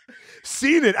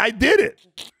 Seen it. I did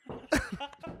it.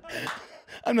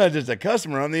 I'm not just a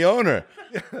customer. I'm the owner.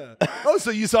 Oh,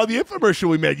 so you saw the infomercial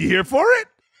we made. You here for it?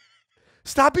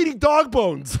 Stop eating dog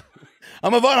bones.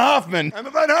 I'm a Von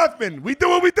Hoffman. We do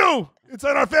what we do. It's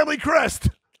on our family crest.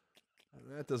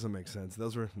 That doesn't make sense.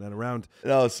 Those were not around.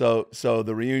 No, so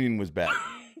the reunion was bad.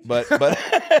 But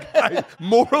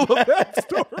moral of that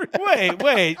story.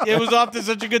 Wait. It was off to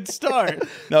such a good start.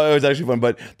 No, it was actually fun.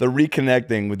 But the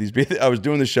reconnecting with these people, I was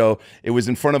doing the show. It was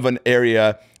in front of an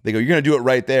area. They go, you're going to do it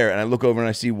right there. And I look over and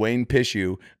I see Wayne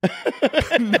Pishew.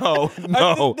 No.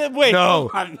 Wait, no.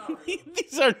 Hold on.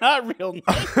 These are not real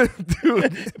names.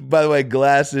 Dude. By the way,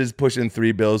 glasses, pushing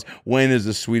 3 bills. Wayne is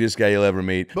the sweetest guy you'll ever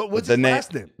meet. But what's his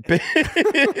last name?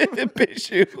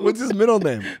 Pishew. What's his middle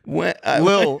name?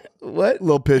 Lil. What?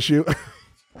 Lil Pishew.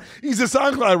 He's a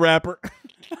SoundCloud rapper.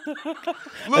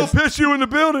 Little piss you in the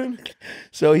building.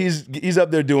 So he's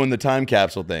up there doing the time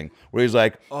capsule thing where he's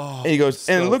like, and he goes,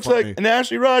 and it looks funny. like, and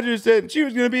Ashley Rogers said she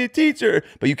was going to be a teacher,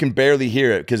 but you can barely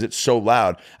hear it because it's so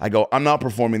loud. I go, I'm not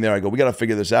performing there. I go, we got to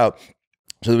figure this out.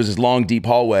 So there was this long, deep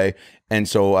hallway. And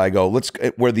so I go,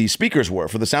 where the speakers were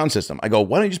for the sound system. I go,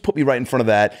 why don't you just put me right in front of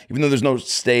that? Even though there's no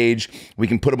stage, we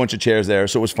can put a bunch of chairs there.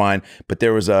 So it was fine. But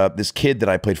there was this kid that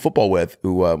I played football with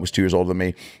who was 2 years older than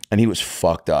me. And he was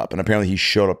fucked up. And apparently he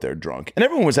showed up there drunk. And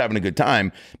everyone was having a good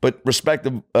time. But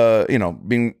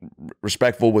being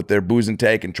respectful with their booze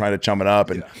intake and trying to chum it up.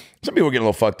 And some people were getting a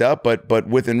little fucked up, but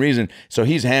within reason. So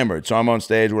he's hammered. So I'm on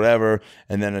stage, whatever.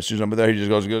 And then as soon as I'm there, he just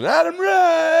goes, Adam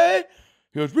Ray.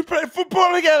 He goes, we played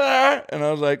football together. And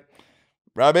I was like,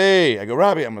 Robbie. I go,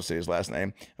 Robbie. I'm going to say his last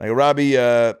name. I go, Robbie,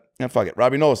 fuck it.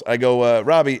 Robbie Knowles. I go,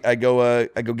 Robbie. I go,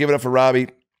 give it up for Robbie.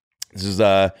 This is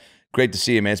great to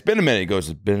see you, man. It's been a minute. He goes,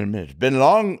 it's been a minute. It's been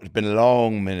a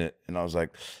long minute. And I was like,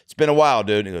 it's been a while,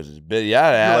 dude. He goes, it's been, yeah,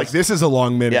 it has. You're like, this is a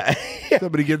long minute. Yeah.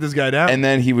 Somebody get this guy down. And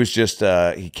then he was just,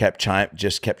 he kept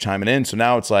chiming in. So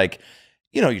now it's like,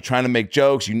 you're trying to make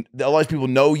jokes. A lot of people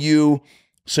know you.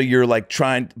 So you're like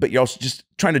but you're also just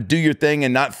trying to do your thing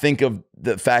and not think of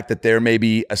the fact that they're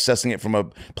maybe assessing it from a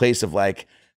place of like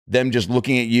them just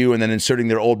looking at you and then inserting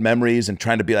their old memories and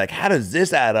trying to be like, how does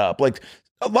this add up? Like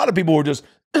a lot of people were just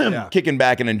kicking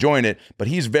back and enjoying it, but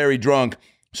he's very drunk.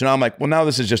 So now I'm like, well, now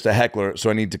this is just a heckler, so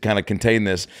I need to kind of contain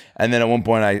this. And then at one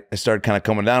point, I started kind of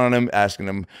coming down on him, asking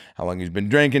him how long he's been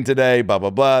drinking today, blah,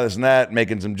 blah, blah, this and that,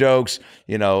 making some jokes.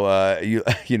 You're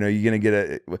going to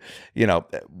get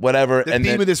whatever. The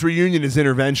theme of this reunion is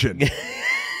intervention.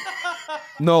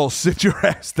 No, sit your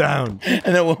ass down.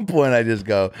 And at one point,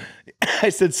 I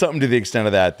said something to the extent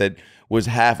of that was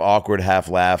half awkward, half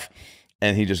laugh.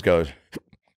 And he just goes,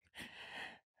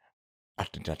 I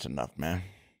think that's enough, man.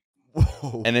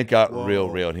 Whoa. And it got real.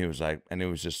 And he was like, and it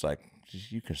was just like,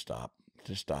 you can stop.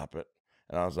 Just stop it.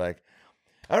 And I was like,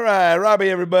 all right, Robbie,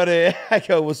 everybody. I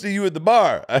go, we'll see you at the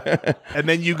bar. And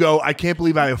then you go, I can't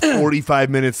believe I have 45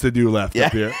 minutes to do left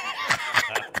up here.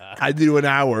 I do an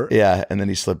hour. Yeah. And then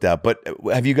he slipped out. But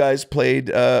have you guys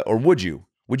played, or would you?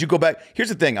 Would you go back? Here's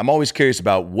the thing. I'm always curious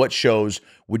about what shows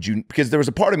would you, because there was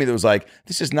a part of me that was like,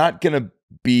 this is not going to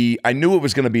be, I knew it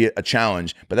was going to be a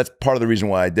challenge, but that's part of the reason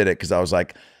why I did it. Because I was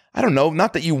like, I don't know,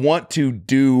 not that you want to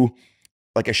do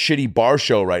like a shitty bar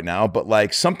show right now, but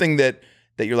like something that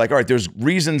you're like, all right, there's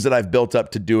reasons that I've built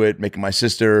up to do it. Making my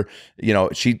sister,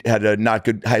 she had a not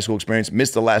good high school experience,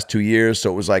 missed the last 2 years. So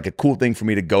it was like a cool thing for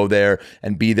me to go there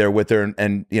and be there with her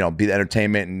and be the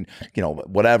entertainment and,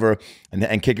 whatever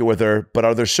and kick it with her. But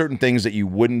are there certain things that you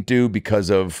wouldn't do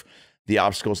because of the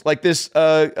obstacles like this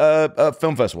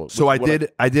film festival? So I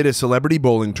did a celebrity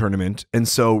bowling tournament. And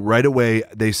so right away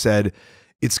they said,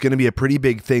 it's going to be a pretty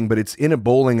big thing, but it's in a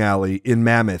bowling alley in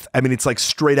Mammoth. I mean, it's like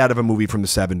straight out of a movie from the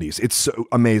 70s. It's so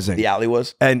amazing. The alley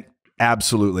was? And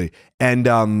absolutely. And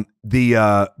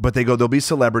but they go, there'll be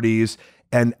celebrities.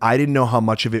 And I didn't know how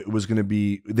much of it was going to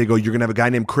be. They go, you're going to have a guy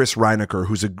named Chris Reinecker,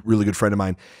 who's a really good friend of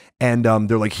mine. And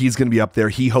they're like, he's going to be up there.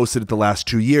 He hosted it the last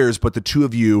 2 years, but the two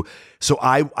of you. So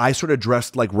I sort of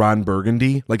dressed like Ron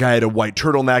Burgundy. Like I had a white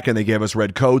turtleneck and they gave us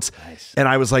red coats. Nice. And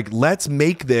I was like, let's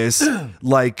make this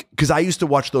like, because I used to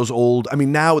watch those old, I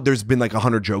mean, now there's been like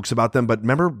 100 jokes about them. But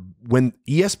remember when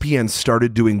ESPN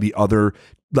started doing the other,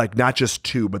 like not just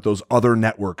two, but those other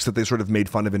networks that they sort of made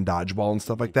fun of in dodgeball and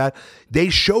stuff like that. They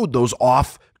showed those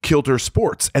off kilter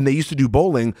sports and they used to do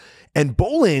bowling. And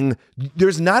bowling,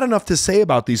 there's not enough to say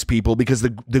about these people because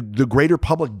the greater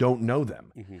public don't know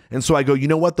them. Mm-hmm. And so I go, you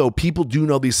know what though? People do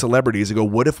know these celebrities. I go,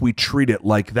 what if we treat it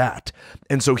like that?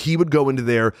 And so he would go into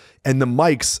there and the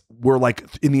mics were like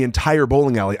in the entire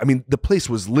bowling alley. I mean, the place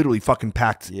was literally fucking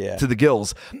packed to the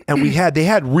gills. And they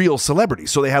had real celebrities.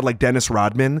 So they had like Dennis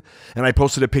Rodman, and I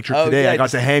posted a picture today. I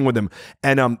got to hang with him,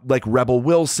 and like Rebel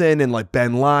Wilson and like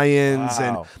Ben Lyons.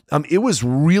 Wow. And it was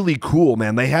really cool,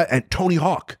 man. They had, and Tony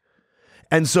Hawk.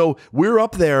 And so we're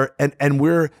up there and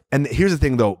here's the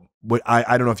thing though, what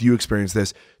I don't know if you experienced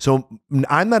this. So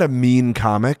I'm not a mean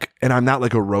comic and I'm not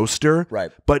like a roaster.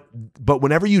 Right. But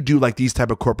whenever you do like these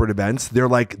type of corporate events,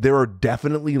 there are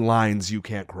definitely lines you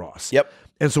can't cross. Yep.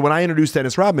 And so when I introduced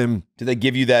Dennis Rodman, did they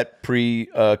give you that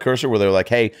precursor where they're like,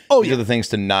 "Hey, these are the things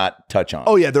to not touch on"?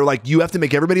 Oh yeah, they're like, "You have to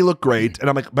make everybody look great," and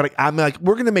I'm like,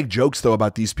 we're gonna make jokes though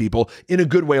about these people in a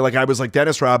good way. Like I was like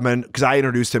Dennis Rodman because I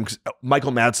introduced him because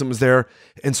Michael Madsen was there,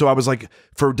 and so I was like,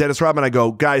 for Dennis Rodman, I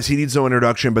go, guys, he needs no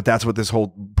introduction, but that's what this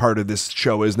whole part of this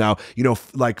show is now.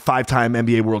 Like 5-time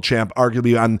NBA world champ,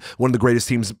 arguably on one of the greatest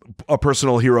teams, a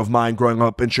personal hero of mine growing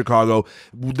up in Chicago,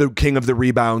 the king of the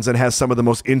rebounds, and has some of the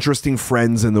most interesting friends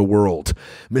friends in the world,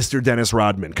 Mr. Dennis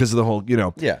Rodman, because of the whole,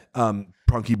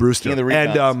 Punky Brewster. King of the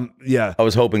rebounds. Yeah. I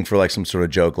was hoping for like some sort of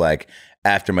joke, like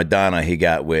after Madonna, he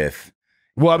got with.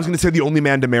 Well, I was going to say the only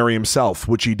man to marry himself,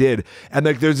 which he did. And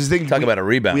like, there's this thing. Talk about a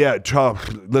rebound. Yeah.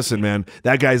 Listen, man,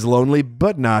 that guy's lonely,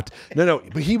 but not. No.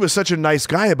 But he was such a nice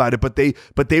guy about it. But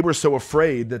they were so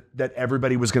afraid that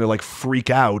everybody was going to like freak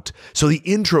out. So the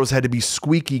intros had to be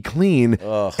squeaky clean.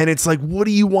 Ugh. And it's like, what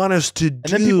do you want us to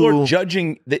do? And then people are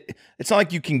judging. It's not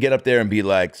like you can get up there and be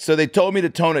like, so they told me to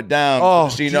tone it down. Oh,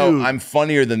 so you know, I'm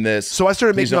funnier than this. So I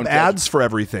started Please making up don't judge ads for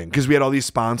everything because we had all these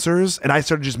sponsors, and I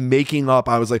started just making up.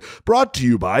 I was like, brought to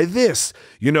you by this,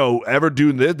 ever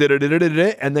do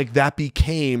this, and like that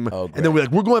became. And then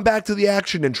we're going back to the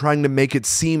action and trying to make it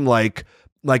seem like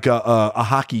a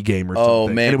hockey game or something. Oh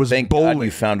man, and it was thank bowling. God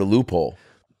you found a loophole.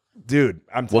 Dude,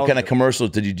 What kind of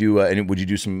commercials did you do? And would you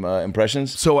do some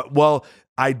impressions? So,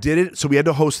 I did it. So we had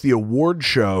to host the award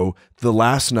show the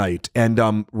last night.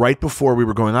 And right before we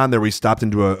were going on there, we stopped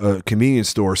into a convenience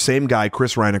store. Same guy,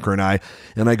 Chris Reinecker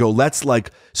and I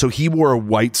go, so he wore a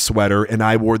white sweater and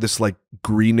I wore this like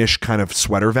greenish kind of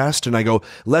sweater vest. And I go,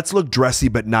 let's look dressy,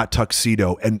 but not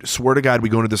tuxedo. And swear to God, we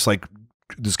go into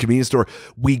this convenience store.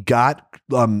 We got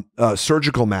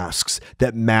surgical masks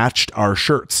that matched our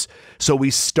shirts. So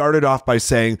we started off by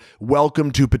saying,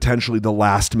 welcome to potentially the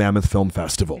last Mammoth Film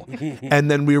Festival. And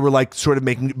then we were like sort of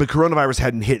but coronavirus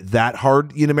hadn't hit that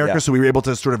hard in America. Yeah. So we were able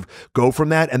to sort of go from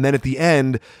that. And then at the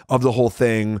end of the whole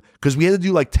thing, because we had to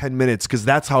do like 10 minutes, because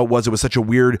that's how it was. It was such a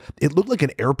weird, it looked like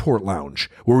an airport lounge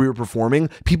where we were performing.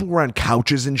 People were on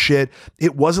couches and shit.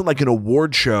 It wasn't like an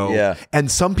award show. Yeah.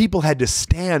 And some people had to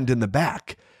stand in the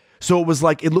back. So it was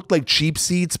like, it looked like cheap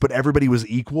seats, but everybody was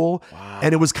equal. Wow.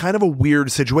 And it was kind of a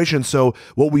weird situation. So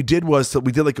what we did was,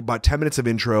 we did like about 10 minutes of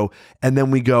intro, and then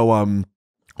we go,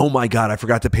 oh my God, I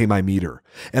forgot to pay my meter.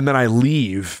 And then I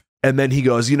leave. And then he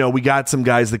goes, we got some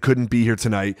guys that couldn't be here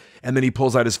tonight. And then he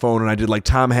pulls out his phone, and I did like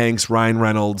Tom Hanks, Ryan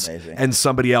Reynolds, and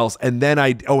somebody else. And then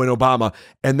and Obama.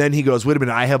 And then he goes, wait a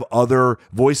minute, I have other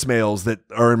voicemails that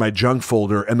are in my junk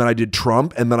folder. And then I did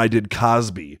Trump, and then I did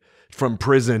Cosby from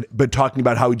prison, but talking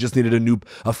about how he just needed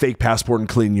a fake passport and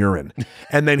clean urine.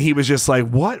 And then he was just like,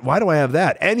 what? Why do I have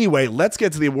that? Anyway, let's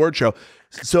get to the award show.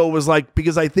 So it was like,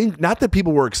 because I think not that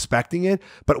people were expecting it,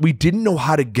 but we didn't know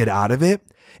how to get out of it.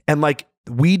 And like,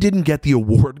 we didn't get the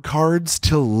award cards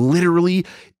till literally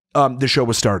the show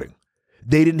was starting.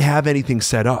 They didn't have anything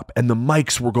set up, and the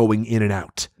mics were going in and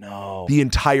out the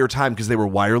entire time because they were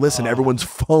wireless, and everyone's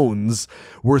phones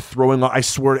were throwing off. I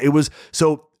swear it was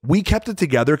so. We kept it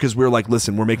together because we were like,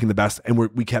 listen, we're making the best, and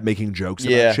we kept making jokes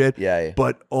about shit. Yeah.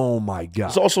 But oh my God,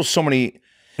 there's also so many,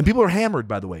 and people are hammered.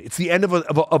 By the way, it's the end of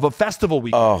a festival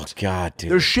weekend. Oh God,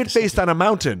 dude, there's shit faced on a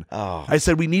mountain. Oh, I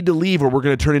said we need to leave, or we're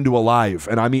going to turn into a live,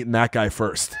 and I'm eating that guy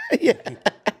first. Yeah.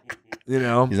 He's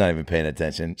not even paying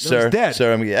attention. No, sir, he's dead.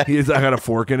 Sir, I got a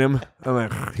fork in him. I'm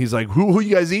like, he's like, who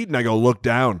you guys eating? I go, look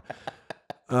down.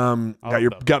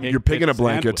 Got your pig in a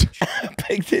blanket.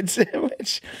 Pig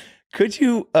sandwich. Could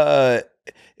you?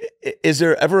 Is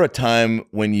there ever a time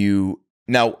when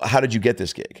now? How did you get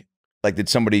this gig? Like, did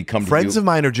somebody come? Friends to you? of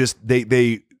mine are just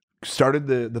they started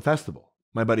the festival.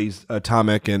 My buddies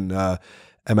Tomic and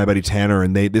my buddy Tanner,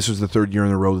 and this was the third year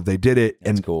in a row that they did it.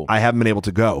 That's and cool. I haven't been able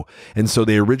to go, and so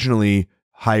they originally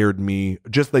hired me.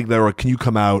 Just like they were, can you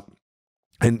come out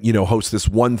and host this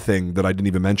one thing that I didn't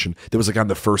even mention that was like on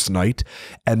the first night.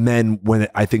 And then when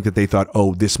I think that they thought,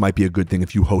 oh, this might be a good thing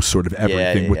if you host sort of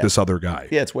everything with this other guy.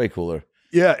 Yeah, it's way cooler.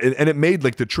 Yeah, and it made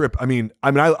like the trip. I mean,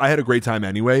 I had a great time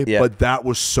anyway, but that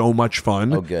was so much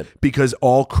fun. Oh, good. Because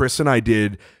all Chris and I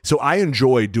did, so I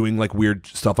enjoy doing like weird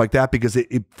stuff like that because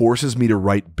it forces me to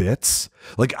write bits.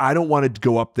 Like, I don't want to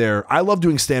go up there. I love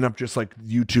doing stand-up just like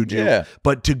you two do,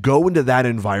 but to go into that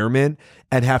environment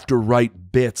and have to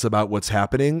write bits about what's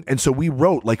happening. And so we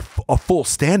wrote like a full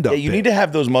stand-up. Yeah, you need to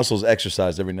have those muscles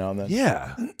exercised every now and then.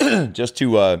 Yeah. Just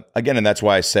to, again, and that's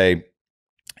why I say,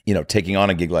 taking on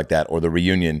a gig like that or the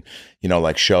reunion,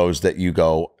 like shows that you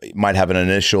might have an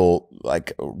initial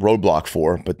like roadblock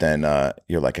for, but then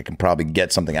you're like, I can probably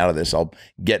get something out of this. I'll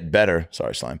get better.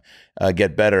 Sorry, Slime.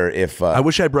 Get better if... I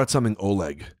wish I brought something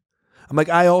Oleg. I'm like,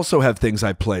 I also have things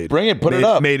I played. Bring it, put it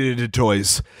up. Made it into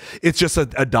toys. It's just a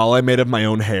doll I made of my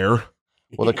own hair.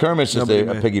 Well, the Kermit's just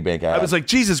a piggy bank. I was like,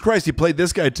 Jesus Christ, you played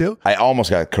this guy too? I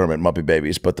almost got Kermit Muppet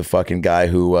Babies, but the fucking guy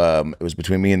who, it was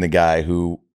between me and the guy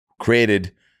who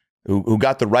created... Who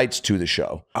got the rights to the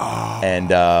show. Oh.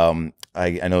 And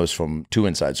I know this from 2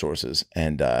 inside sources.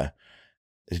 And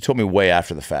he told me way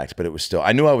after the fact, but it was still,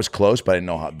 I knew I was close, but I didn't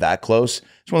know how that close.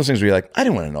 It's one of those things where you're like, I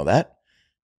didn't want to know that.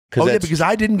 Oh yeah, because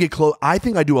I didn't get close. I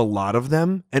think I do a lot of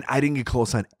them, and I didn't get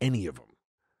close on any of them.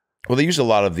 Well, they use a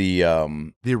lot of the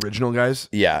original guys.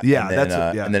 yeah, Yeah, and then,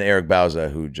 that's and then Eric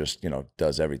Bauza, who just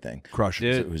does everything.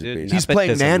 crushes. Who's a beast. He's playing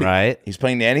nepotism, Nanny. right? He's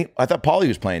playing Nanny. I thought Paulie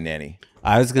was playing Nanny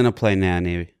I was gonna play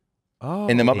Nanny. Oh,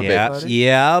 in the Muppet Yeah, Babies.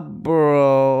 yeah,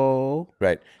 bro.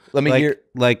 Right. Let me hear.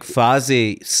 Like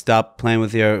Fozzie, stop playing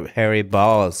with your hairy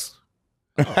balls.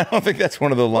 I don't think that's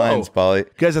one of the lines, Paulie.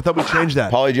 guys, I thought we changed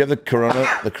that. Paulie, do you have the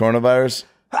coronavirus?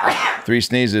 3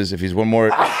 sneezes. If he's one more,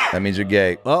 that means you're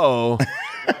gay. Uh-oh.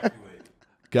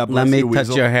 God bless Let me you, touch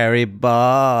Weasel. your hairy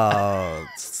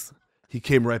balls. He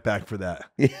came right back for that.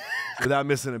 Without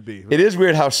missing a beat. It is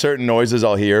weird how certain noises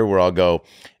I'll hear where I'll go,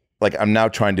 like I'm now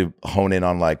trying to hone in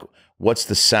on like, what's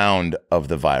the sound of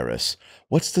the virus?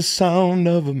 What's the sound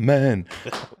of a man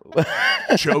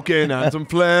Choking on some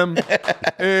phlegm.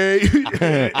 Hey.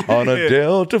 on a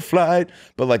Delta flight?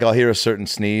 But like I'll hear a certain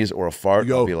sneeze or a fart, You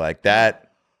go, I'll be like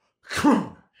that.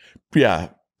 Yeah.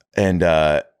 And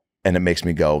it makes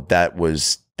me go,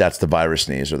 that's the virus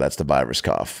sneeze or that's the virus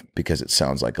cough because it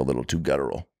sounds like a little too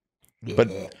guttural.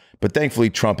 But thankfully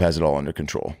Trump has it all under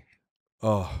control.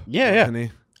 Oh, Yeah.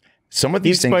 honey. Some of He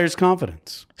these things, inspires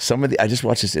confidence. I just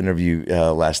watched this interview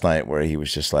last night where he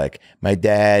was just like, my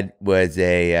dad was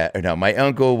my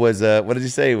uncle was what did he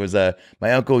say? It was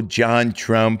my uncle John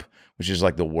Trump, which is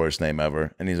like the worst name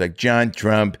ever. And he's like, John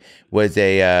Trump was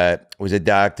a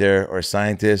doctor or a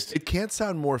scientist. It can't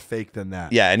sound more fake than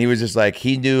that. Yeah, and he was just like,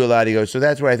 he knew a lot. He goes, so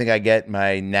that's where I think I get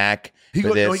my knack He for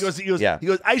goes, this. no, he goes, yeah. he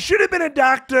goes, I should have been a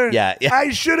doctor. Yeah.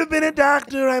 I should have been a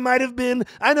doctor. I might have been.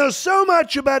 I know so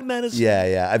much about medicine.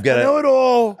 Yeah. I know it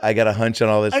all. I got a hunch on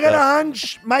all this I got a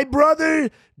hunch. My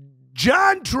brother,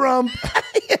 John Trump.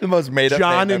 the most made up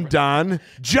John name and ever. Don.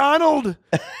 Jonald.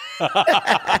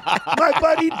 My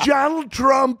buddy Donald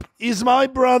Trump is my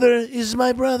brother.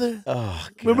 Oh,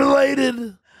 We're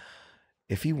related.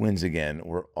 if he wins again,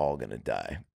 we're all gonna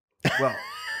die. Well,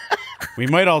 We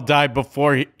might all die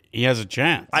before he has a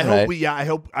chance. I hope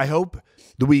I hope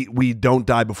that we don't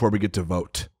die before we get to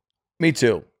vote. Me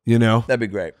too. You know? That'd be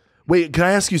great. Wait, can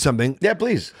I ask you something? Yeah,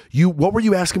 please. What were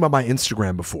you asking about my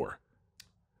Instagram before?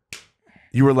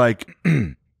 You were like,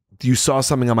 you saw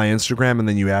something on my Instagram and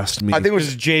then you asked me. I think it This was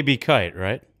is JB Kite,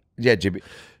 right? yeah, JB.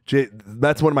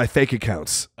 That's one of my fake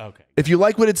accounts. Okay. If you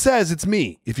like what it says, it's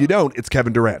me. If you don't, it's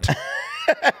Kevin Durant.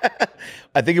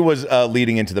 I think it was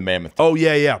leading into the Mammoth. Oh,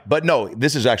 yeah. But no,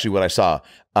 this is actually what I saw.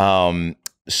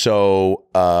 So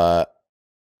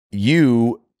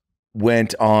you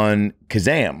went on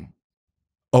Kazam.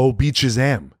 Oh, beat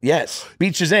Shazam. Yes,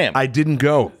 beat Shazam. I didn't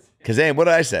go. Kazam. What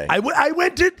did I say? I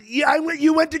went to,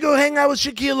 you went to go hang out with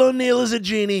Shaquille O'Neal as a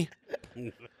genie.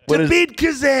 To beat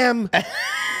Kazam.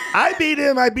 I beat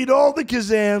him. I beat all the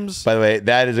Kazams. By the way,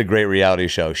 that is a great reality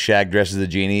show. Shaq dresses the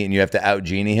genie, and you have to out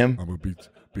genie him. I'm going to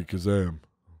beat Kazam.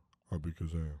 I'll beat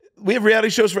Kazam. We have reality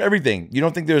shows for everything. You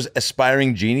don't think there's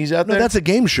aspiring genies out No, there? that's a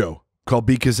game show called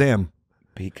Beat Kazam,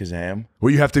 Beat Kazam.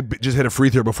 where you have to just hit a free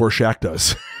throw before Shaq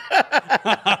does.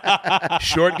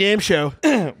 Short game show.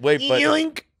 Wait, but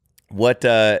Yoink. what?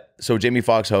 So Jamie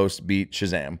Foxx hosts Beat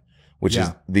Shazam, which is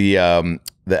Yeah.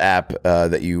 the app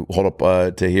that you hold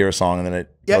up to hear a song, and then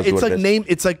it Yeah, tells you it's what like it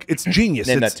is. it's genius.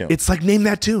 Name it's, that tune. It's like Name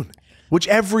That Tune, which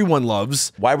everyone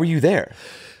loves. Why were you there?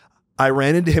 I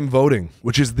ran into him voting,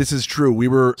 this is true. We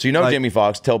were So you know like, Jamie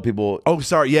Foxx. Tell people. Oh,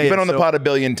 sorry. Yeah, You've been yeah, on the so- pod a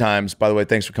billion times. By the way,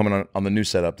 thanks for coming on the new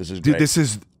setup. This is great. Dude, this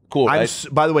is Cool, I'm right?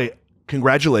 By the way,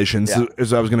 congratulations. Yeah.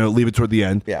 As I was going to leave it toward the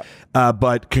end. Yeah.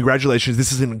 But congratulations.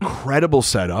 This is an incredible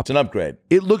setup. It's an upgrade.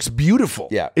 It looks beautiful.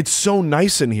 Yeah. It's so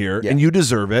nice in here, Yeah. and you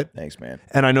deserve it. Thanks, man.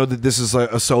 And I know that this is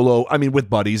a solo, with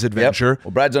buddies adventure. Yep.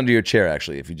 Well, Brad's under your chair,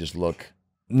 actually, if you just look.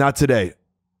 Not today.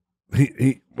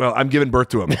 Well, I'm giving birth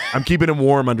to him. I'm keeping him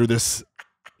warm under this.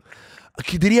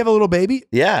 Did he have a little baby?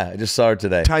 Yeah, I just saw her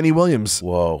today. Tiny Williams.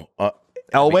 Whoa.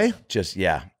 Elway?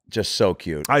 Just so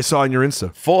cute. I saw on your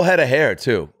Insta. Full head of hair,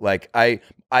 too. Like, I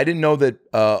didn't know that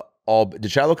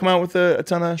did Shiloh come out with a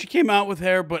ton of... She came out with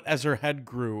hair, but as her head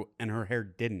grew and her hair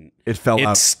didn't, It fell it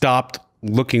out. stopped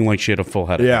looking like she had a full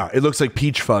head of Yeah, it looks like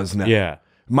peach fuzz now. hair.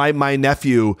 My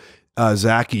nephew,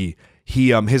 Zachy,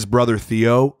 his brother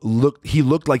Theo,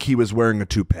 looked like he was wearing a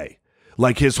toupee.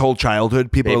 Like his whole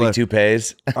childhood. People Baby are like,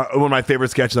 toupees. Is one of my favorite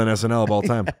sketches on SNL of all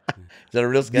time. that a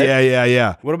real sketch?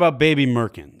 Yeah. What about baby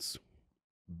Merkins?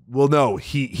 Well, no,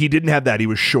 he didn't have that. He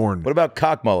was shorn. What about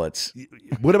cock mullets?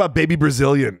 What about Baby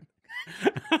Brazilian?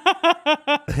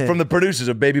 From the producers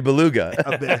of Baby Beluga.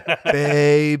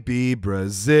 Baby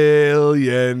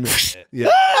Brazilian. Yeah.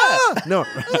 No.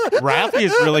 Ralphie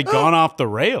has really gone off the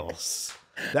rails.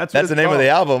 That's the name of the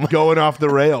album. Going off the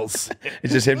rails.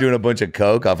 It's just him doing a bunch of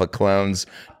coke off a clown's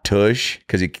tush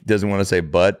because he doesn't want to say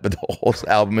butt, but the whole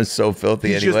album is so filthy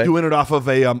He's anyway. just doing it off of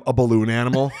a balloon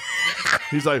animal.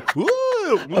 He's like, woo,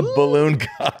 A balloon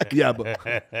cock. Yeah, but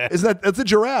that's a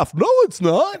giraffe. No, it's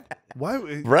not. Why?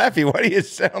 Raffy, why do you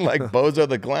sound like Bozo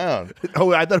the Clown?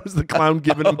 Oh, I thought it was the clown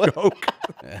giving him coke.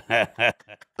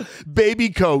 Baby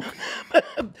coke.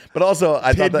 But also,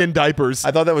 I thought Hidden in that, diapers.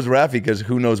 I thought that was Raffy because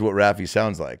who knows what Raffy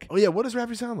sounds like? Oh yeah, what does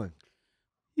Raffy sound like?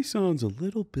 He sounds a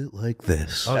little bit like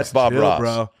this. Oh, That's Bob chill, Ross.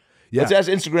 bro. Yeah. Let's ask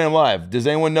Instagram Live. Does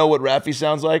anyone know what Raffy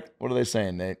sounds like? What are they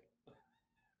saying, Nate?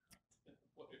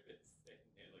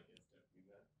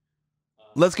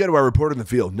 Let's get to our report in the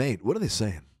field. Nate, what are they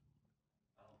saying?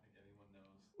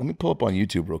 Let me pull up on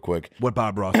YouTube real quick. What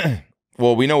Bob Ross?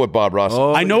 Well, we know what Bob Ross.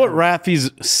 Oh, I know what Raffy's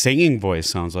singing voice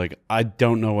sounds like. I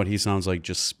don't know what he sounds like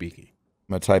just speaking.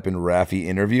 I'm gonna type in Raffy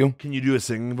interview. Can you do a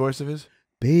singing voice of his?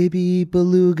 Baby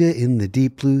beluga in the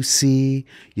deep blue sea,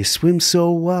 you swim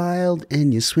so wild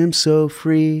and you swim so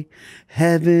free.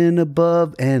 Heaven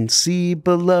above and sea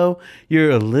below,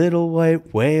 you're a little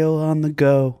white whale on the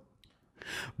go.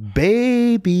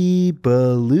 Baby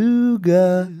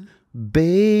beluga,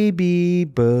 baby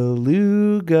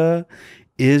beluga,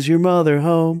 is your mother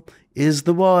home? Is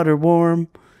the water warm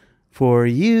for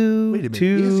you Wait a minute, to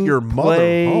is your mother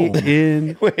play home?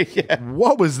 in? Wait, yeah.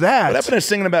 What was that? What happened to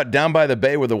singing about down by the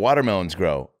bay where the watermelons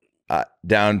grow?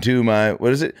 Down to my,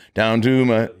 what is it? Down to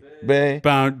my bay.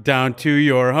 Bound down to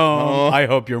your home. I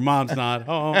hope your mom's not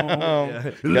home.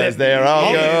 Because there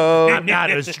I'll go. I'm not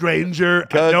a stranger. I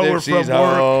Because know her if from she's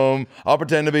work. home, I'll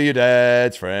pretend to be your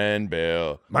dad's friend,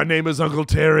 Bill. My name is Uncle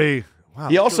Terry. Wow,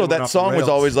 He that's also, really went that off the song was rails.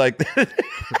 always like,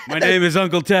 My name is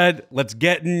Uncle Ted. Let's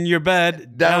get in your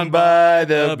bed. down by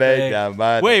the bay, down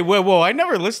by the Wait, whoa. I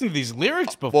never listened to these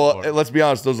lyrics before. Well, let's be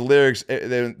honest. Those lyrics.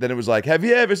 Then it was like, "Have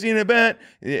you ever seen a bat?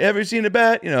 You ever seen a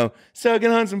bat? You know,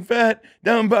 sucking on some fat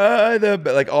down by the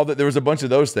like all that." There was a bunch of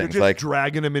those They're things. just Like,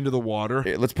 dragging him into the water.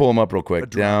 let's pull them up real quick.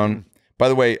 Down. By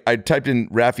the way, I typed in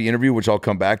Raffy interview, which I'll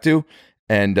come back to,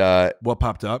 and What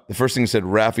popped up? the first thing said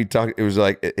Raffy talk. It was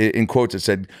like in quotes. It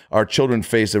said, "Our children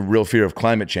face a real fear of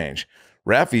climate change."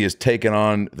 Raffy is taking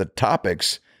on the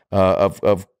topics of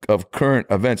current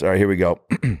events. All right, here we go.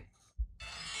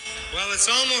 Well, it's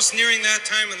almost nearing that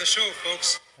time in the show,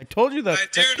 folks. I told you that. I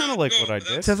dare That's kind of not like go what I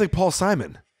without did. Sounds like Paul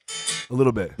Simon. A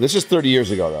little bit. This is 30 years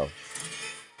ago, though.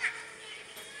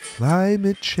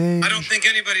 Climate change. I don't think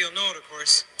anybody will know it, of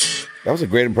course. That was a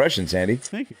great impression, Sandy.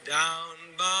 Thank you. Down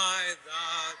by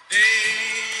the bay.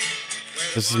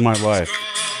 where This the is my waters life.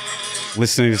 grow.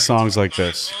 Listening to songs like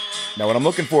this. Now, what I'm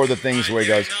looking for are the things where he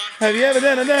goes, "Have you ever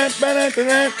done a that?" If I do,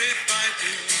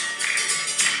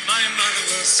 my mother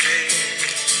will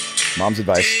say, Mom's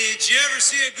advice. did you ever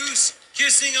see a goose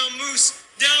kissing a moose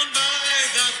down by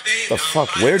the bay? The down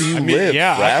fuck? by Where do you live?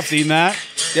 Yeah, I've Raph? seen that.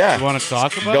 Yeah. You want to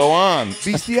talk about Go it? on.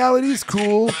 Bestiality's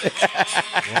cool.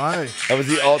 Why? That was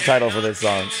the alt title for this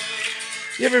song.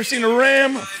 You ever seen a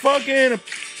ram fucking a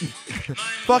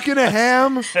Fucking a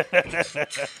ham.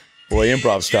 boy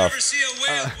improv You stuff? ever see a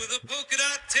whale with a polka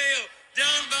dot tail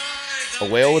down by the A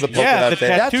whale with a polka Yeah, the dot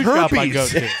tail. tattoo That's shop I go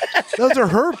herpes. to. Those are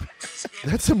herp.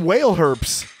 That's some whale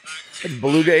herps. That's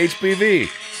Beluga HPV.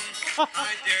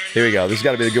 Here we go. This has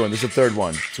got to be the good one. This is the third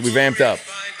one. So we vamped up.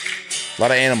 A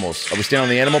lot of animals. Are we staying on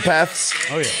the animal path?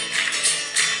 Oh yeah.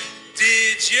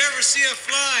 Did you ever see a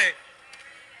fly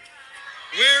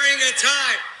wearing a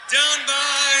tie down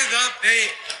by the bay?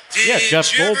 Did Yeah,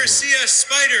 Jeff you ever Goldblum. see a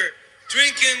spider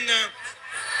drinking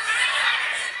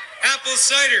apple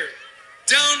cider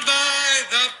down by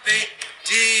the bay?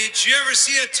 Did you ever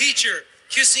see a teacher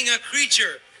kissing a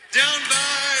creature down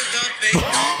by the bay?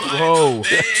 Whoa.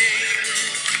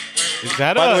 Is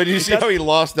that By the a? way, did you see how he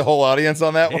lost the whole audience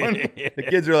on that one? The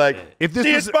kids are like, If this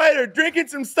 "See a was- spider drinking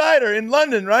some cider in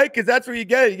London, right? Because that's where you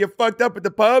get it. You get fucked up at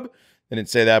the pub." They didn't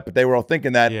say that, but they were all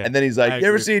thinking that. Yeah, And then he's like, I "You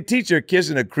ever agree. see a teacher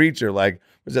kissing a creature? Like,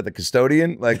 was that the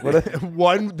custodian? Like, what?"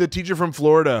 One, the teacher from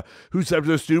Florida, who said to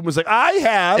the student was like, "I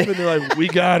have," and they're like, "We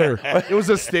got her." It was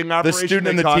a sting The operation. student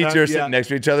and They the caught teacher her. are sitting next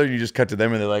to each other, and you just cut to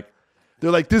them, and they're like,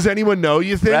 They're like, "Does anyone know?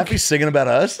 You think?" "Raffy's singing about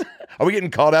us? Are we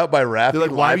getting called out by Raffy?" They're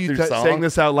like, "Why are live you through song?" saying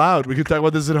this out loud? We could talk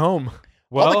about this at home."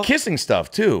 All Well, the kissing stuff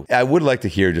too. I would like to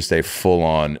hear just a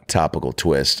full-on topical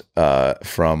twist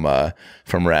from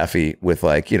Raffy with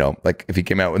like if he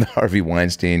came out with Harvey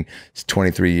Weinstein,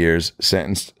 23 years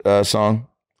sentenced song.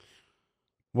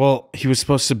 well, he was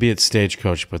supposed to be at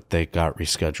Stagecoach, but they got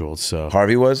rescheduled. So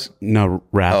Harvey was. no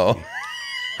rap. Oh,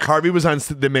 Harvey was on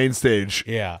the main stage.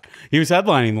 Yeah, he was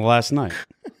headlining the last night.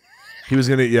 He was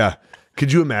gonna, yeah.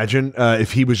 Could you imagine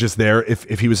if he was just there,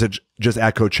 if he was just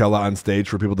at Coachella on stage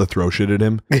for people to throw shit at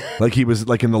him? Like he was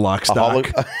like in the lock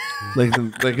stock, like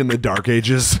in the dark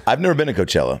ages. I've never been to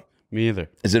Coachella. Me either.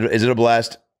 Is it a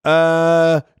blast?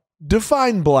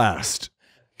 Define blast.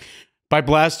 By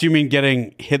blast, you mean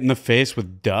getting hit in the face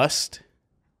with dust?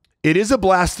 It is a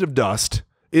blast of dust.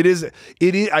 It is.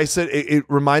 I said it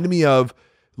reminded me of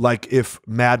like if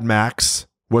Mad Max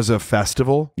was a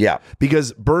festival. Yeah.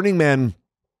 Because Burning Man,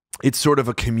 it's sort of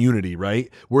a community,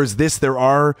 right? Whereas this, there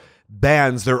are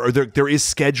bands, there is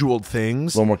scheduled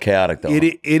things. A little more chaotic, though.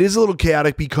 It is a little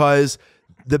chaotic because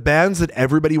the bands that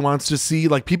everybody wants to see,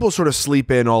 like people sort of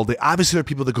sleep in all day. Obviously, there are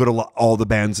people that go to all the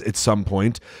bands at some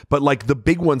point, but like the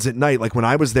big ones at night, like when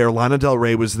I was there, Lana Del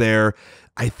Rey was there.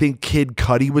 I think Kid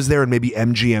Cudi was there and maybe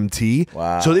MGMT.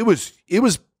 Wow. So it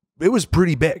was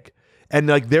pretty big. And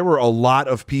like there were a lot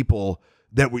of people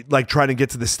that were like trying to get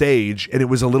to the stage, and it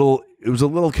was a little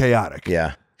chaotic.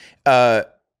 Yeah.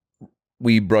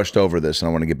 We brushed over this, and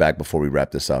I want to get back before we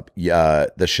wrap this up. The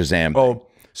Shazam thing. Oh,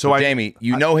 so Jamie,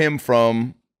 you know him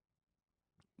from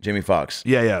Jamie Foxx.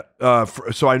 Yeah.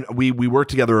 We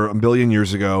worked together a billion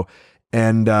years ago,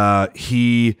 and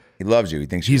he loves you. He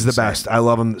thinks he's the insane. best. I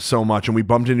love him so much, and we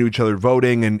bumped into each other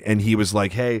voting, and he was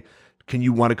like, "Hey, can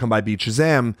you want to come by Beat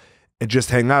Shazam and just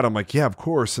hang out?" I'm like, "Yeah, of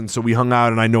course." And so we hung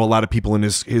out, and I know a lot of people in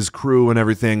his crew and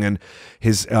everything, and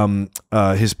his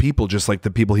people, just like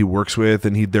the people he works with,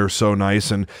 and they're so nice.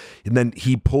 And then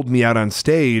he pulled me out on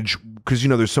stage because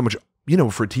there's so much.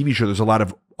 For a TV show, there's a lot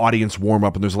of audience warm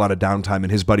up and there's a lot of downtime.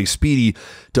 And his buddy Speedy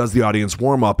does the audience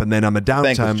warm up, and then on the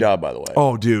downtime, Thankless job, by the way.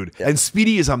 Oh, dude! Yeah. And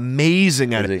Speedy is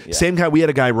amazing at it. Yeah. Same guy. We had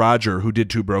a guy Roger who did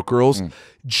Two Broke Girls,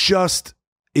 just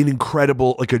an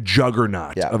incredible, like a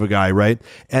juggernaut of a guy, right?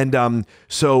 And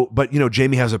but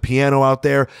Jamie has a piano out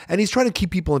there, and he's trying to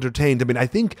keep people entertained. I mean, I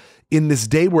think in this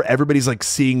day where everybody's like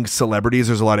seeing celebrities,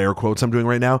 there's a lot of air quotes I'm doing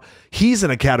right now. He's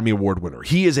an Academy Award winner.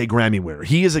 He is a Grammy winner.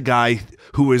 He is a guy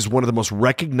who is one of the most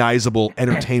recognizable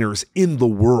entertainers in the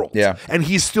world. Yeah, and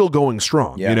he's still going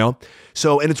strong.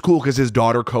 So, and it's cool because his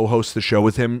daughter co-hosts the show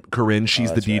with him, Corinne.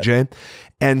 She's the DJ. Right.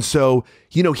 And so,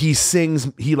 he sings,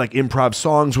 he like improv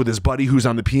songs with his buddy who's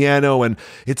on the piano. And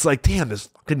it's like, damn, this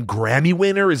fucking Grammy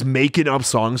winner is making up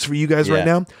songs for you guys right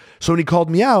now. So when he called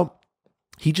me out,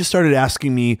 he just started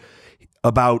asking me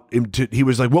about him. He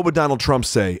was like, what would Donald Trump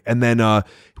say? And then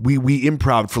we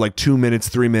improv for like 2 minutes,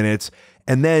 3 minutes.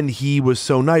 And then he was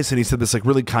so nice, and he said this like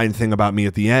really kind thing about me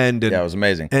at the end. And, yeah, it was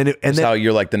amazing. And then how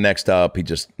you're like the next up. He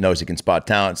just knows he can spot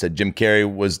talent. Said Jim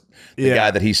Carrey was the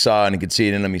guy that he saw, and he could see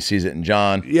it in him. He sees it in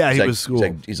John. Yeah, he was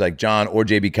cool. He's like John or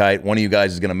JB Kite. One of you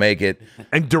guys is gonna make it.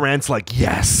 And Durant's like,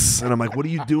 yes. And I'm like, what are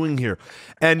you doing here?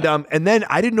 And then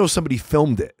I didn't know somebody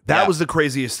filmed it. That was the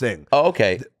craziest thing. Oh,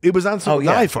 okay. It was on an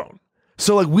iPhone.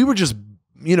 So like we were just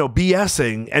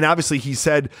BSing, and obviously he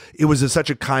said it was such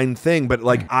a kind thing, but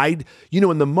like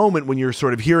in the moment when you're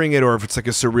sort of hearing it, or if it's like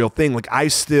a surreal thing, like I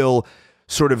still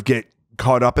sort of get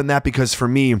caught up in that, because for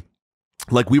me,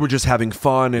 like we were just having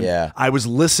fun, and I was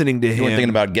listening to him. You weren't thinking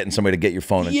about getting somebody to get your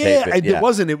phone and tape it. It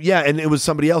wasn't. And it was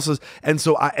somebody else's, and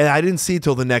so I didn't see it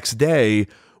till the next day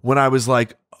when I was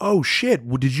like, oh shit,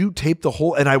 did you tape the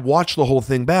whole? And I watched the whole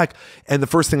thing back, and the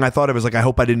first thing I thought of was like, I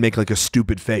hope I didn't make like a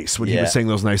stupid face when he was saying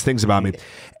those nice things about me.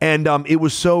 And it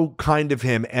was so kind of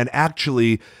him. And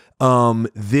actually,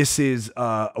 this is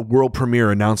a world premiere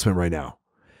announcement right now.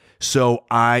 So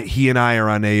he and I are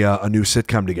on a new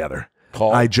sitcom together.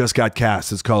 I just got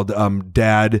cast. It's called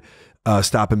Dad,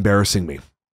 Stop Embarrassing Me.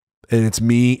 And it's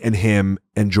me and him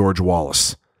and George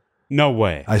Wallace. No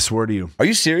way. I swear to you. Are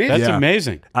you serious? That's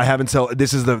amazing. I haven't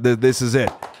this is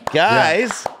it.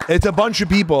 Guys. Yeah. It's a bunch of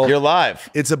people. You're live.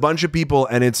 It's a bunch of people,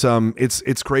 and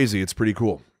it's crazy. It's pretty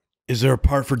cool. Is there a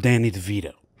part for Danny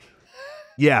DeVito?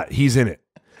 Yeah, he's in it.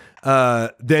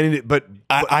 But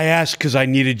I asked because I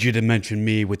needed you to mention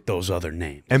me with those other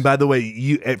names. And by the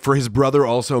way, for his brother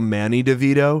also, Manny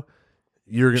DeVito,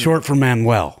 you're short for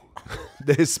Manuel.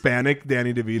 The Hispanic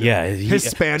Danny DeVito. Yeah.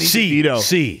 Hispanic DeVito.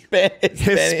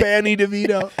 Hispanic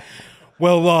DeVito.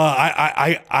 Well,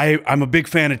 I'm a big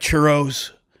fan of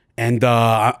churros, and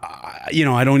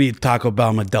I don't eat Taco Bell.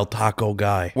 I'm a Del Taco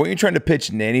guy. Weren't you trying to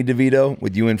pitch Nanny DeVito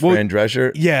with you and Fran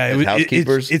Drescher? Yeah, as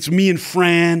housekeepers. It's me and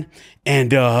Fran,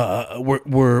 and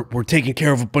we're taking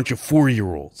care of a bunch of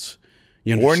 4-year-olds.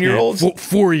 You understand? 4-year-olds?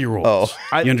 4-year-olds.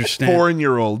 Oh, you understand?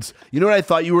 4-year-olds. You know what I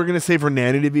thought you were going to say for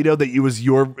Nanny DeVito? That it was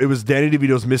Danny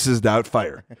DeVito's Mrs.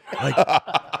 Doubtfire.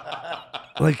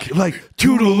 Like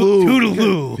Toodaloo.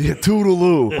 Toodaloo. Yeah,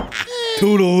 Toodaloo.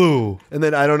 Toodaloo. And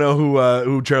then I don't know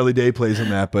who Charlie Day plays in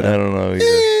that, but I don't know either.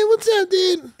 Hey, what's What's up,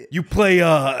 dude? You play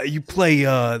I'll play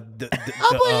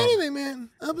anything, man.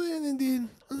 I'll play anything, dude.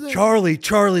 What's up?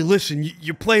 Charlie, listen,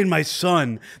 you're playing my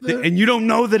son, and you don't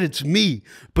know that it's me,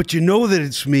 but you know that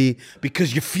it's me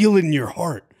because you feel it in your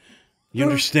heart. You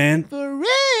understand? Frank,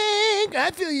 I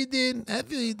feel you, dude. I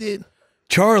feel you, dude.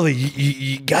 Charlie,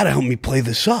 you gotta help me play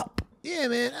this up. Yeah,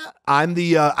 man. I'm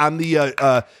the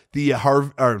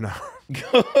Harvey or no,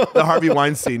 the Harvey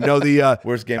Weinstein. No, the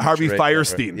Worst game of Harvey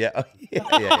charades Firestein. ever.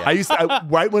 Yeah. I used to,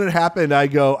 right when it happened, I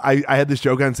had this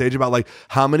joke on stage about like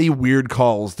how many weird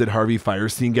calls did Harvey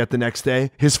Firestein get the next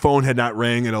day? His phone had not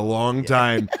rang in a long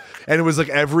time, and it was like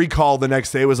every call the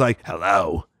next day was like,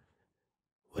 "Hello,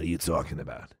 what are you talking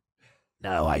about?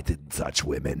 No, I didn't touch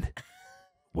women.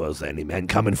 Was any men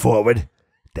coming forward?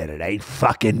 Then it ain't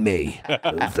fucking me.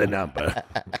 Who's the number?"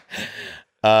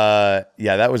 Yeah,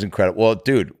 that was incredible. Well,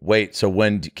 dude, wait. So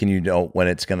can you know when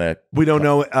it's gonna? We don't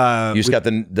know. You just got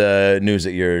the news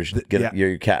that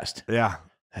you're cast. Yeah,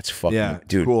 That's fucking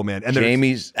dude. Cool, man. And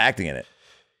Jamie's acting in it.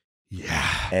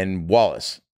 Yeah, And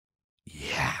Wallace.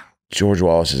 yeah, George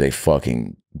Wallace is a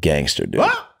fucking gangster, dude.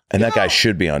 And that guy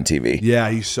should be on TV. yeah.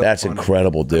 He's so. That's funny.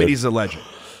 incredible, I dude. mean, he's a legend.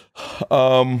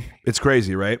 It's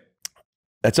crazy, right?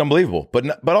 That's unbelievable.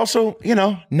 But also,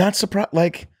 not surprised.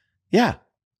 Like, yeah,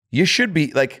 you should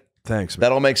be like. Thanks, man.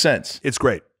 That all makes sense. It's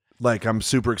great. Like, I'm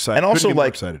super excited. And also, Couldn't be more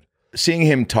like, excited. Seeing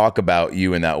him talk about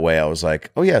you in that way, I was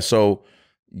like, oh yeah, so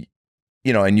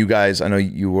and you guys, I know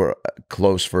you were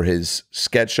close for his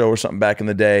sketch show or something back in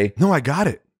the day. No, I got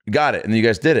it. You got it, and you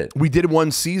guys did it. We did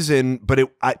one season, but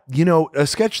a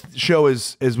sketch show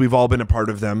is we've all been a part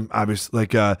of them. Obviously,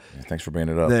 like, Thanks for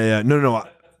bringing it up.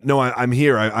 no, I'm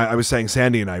here. I was saying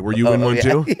Sandy and I. Were you in one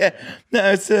too? Yeah,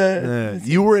 no, it's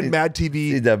You were in Mad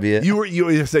TV. CW.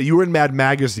 You were in Mad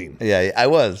Magazine. Yeah, I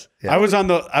was. Yeah. I was on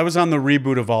the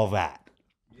reboot of all that.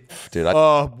 Dude.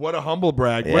 What a humble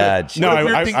brag. Yeah, what a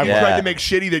weird thing you yeah. tried to make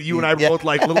shitty that you and I are both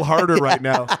like a little harder right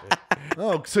now.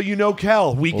 Oh, so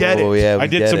Kel, we get it. Yeah, I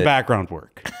did some background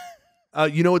work.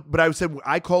 You know what? But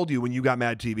I called you when you got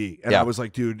Mad TV, and Yeah. I was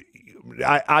like, dude,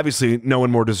 obviously no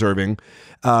one more deserving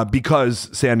because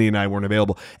Sandy and I weren't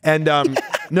available. And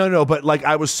no, but like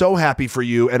I was so happy for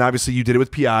you, and obviously you did it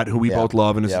with Piat, who we both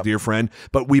love and is a dear friend.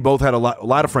 But we both had a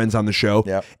lot of friends on the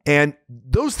show, and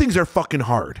those things are fucking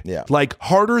hard. Yeah, like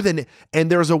harder than.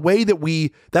 And there's a way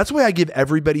that that's why I give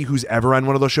everybody who's ever on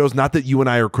one of those shows. Not that you and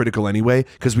I are critical anyway,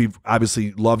 because we've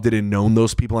obviously loved it and known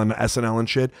those people on SNL and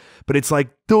shit. But it's like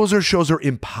shows are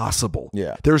impossible.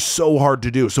 Yeah, they're so hard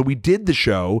to do. So we did the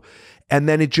show. And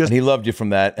then and he loved you from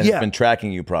that, and has been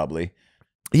tracking you probably.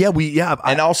 Yeah,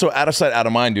 and also out of sight, out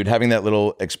of mind, dude. Having that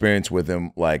little experience with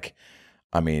him, like,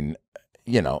 I mean,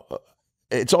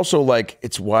 it's also like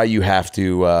it's why you have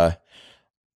to.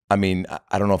 I mean,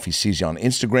 I don't know if he sees you on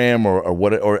Instagram or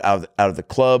what, or out of the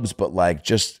clubs, but like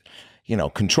just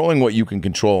controlling what you can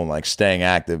control and like staying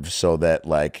active so that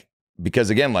like.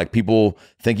 Because again, like people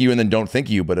think you and then don't think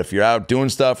you, but if you're out doing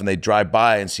stuff and they drive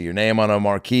by and see your name on a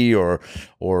marquee or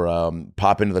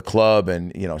pop into the club,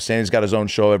 and Sandy's got his own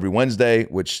show every Wednesday,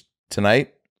 which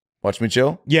tonight, Watch Me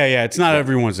Chill. Yeah, it's not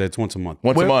every Wednesday; it's once a month.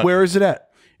 A month. Where is it at?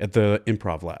 At the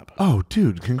Improv Lab. Oh,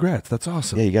 dude, congrats! That's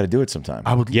awesome. Yeah, you got to do it sometime.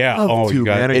 I would love to,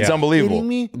 man. It's unbelievable.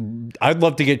 Me? I'd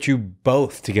love to get you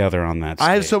both together on that stage.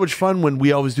 I have so much fun when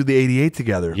we always do the 88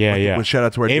 together. Yeah. With shout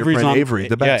out to our dear friend Avery,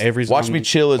 the best. Yeah, Avery's Watch Me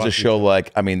Chill is a show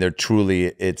like, I mean, they're truly,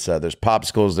 it's there's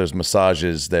popsicles, there's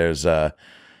massages, there's I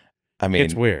mean,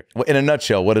 it's weird. In a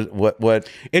nutshell, what?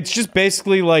 It's just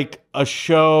basically like a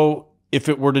show if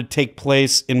it were to take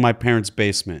place in my parents'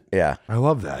 basement. Yeah, I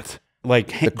love that.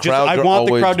 Like, I want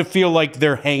the crowd to feel like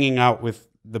they're hanging out with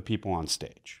the people on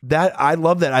stage. I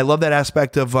love that. I love that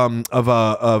aspect of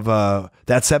that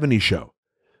 70s show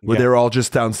where they're all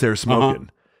just downstairs smoking.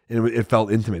 And it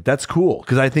felt intimate. That's cool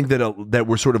because I think that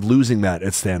we're sort of losing that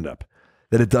at stand up,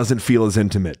 that it doesn't feel as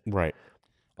intimate. Right.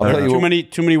 Too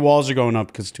many walls are going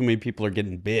up because too many people are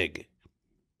getting big.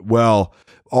 Well,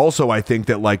 also I think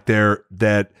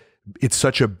that it's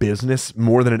such a business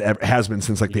more than it ever has been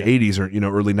since like the 80s or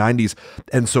early 90s,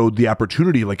 and so the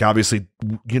opportunity, like obviously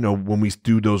when we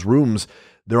do those rooms,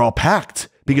 they're all packed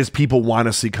because people want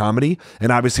to see comedy,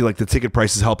 and obviously like the ticket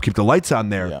prices help keep the lights on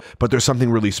there. But there's something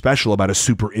really special about a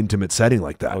super intimate setting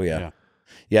like that. Oh yeah,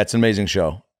 it's an amazing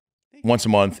show. Once a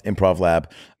month, Improv Lab.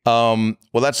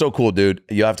 Well, that's so cool, dude.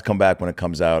 You have to come back when it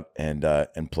comes out and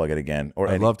plug it again, or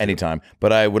anytime.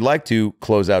 But I would like to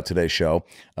close out today's show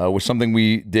with something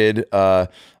we did on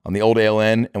the old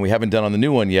ALN, and we haven't done on the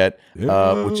new one yet,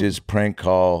 which is prank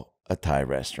call a Thai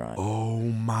restaurant. Oh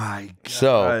my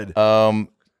god! So,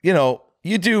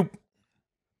 you do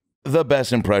the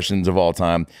best impressions of all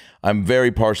time. I'm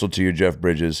very partial to you, Jeff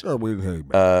Bridges. Oh,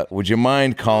 hey, would you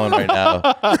mind calling right now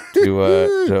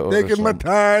to taking my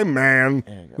time, man.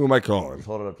 Who am I calling?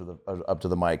 Hold it up to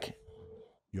the mic.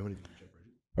 You want me to Jeff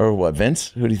Bridges? Or what? Vince?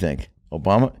 Who do you think?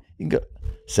 Obama? You can go.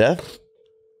 Seth?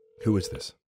 Who is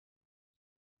this?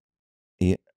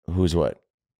 Who's what?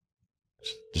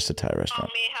 Just a Thai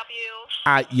restaurant. May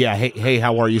I help you? Yeah. Hey,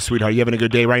 how are you, sweetheart? You having a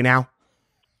good day right now?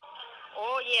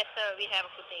 Oh, yes, sir. We have a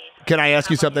good day. Can I ask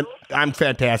you something? I'm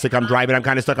fantastic. I'm driving. I'm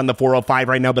kind of stuck on the 405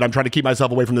 right now, but I'm trying to keep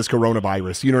myself away from this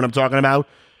coronavirus. You know what I'm talking about?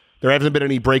 There hasn't been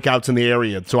any breakouts in the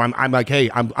area. So I'm like, hey,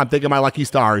 I'm thinking my lucky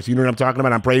stars. You know what I'm talking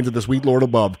about? I'm praying to the sweet Lord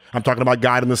above. I'm talking about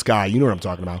God in the sky. You know what I'm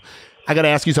talking about? I got to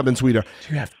ask you something, sweetheart.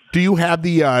 Do you have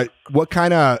the, what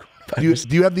kind of, do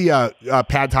you have the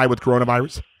pad thai with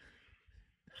coronavirus?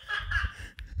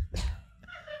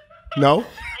 No? Are you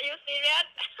serious?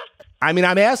 I mean,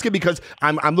 I'm asking because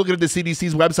I'm looking at the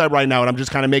CDC's website right now, and I'm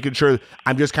just kind of making sure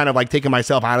I'm just kind of like taking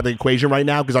myself out of the equation right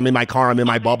now because I'm in my car, I'm in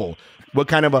my bubble. What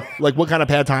kind of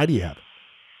pad thai do you have?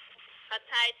 Pad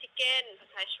Thai chicken, Pad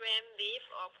Thai shrimp, beef,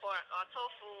 or pork, or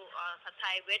tofu, or Pad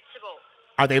Thai vegetable.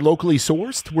 Are they locally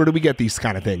sourced? Where do we get these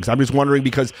kind of things? I'm just wondering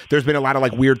because there's been a lot of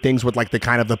like weird things with like the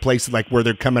kind of the places like where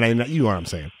they're coming in. You know what I'm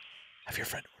saying? Have your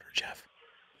friend order, Jeff.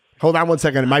 Hold on one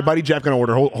second. My buddy Jeff gonna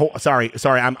order. Sorry.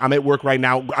 I'm at work right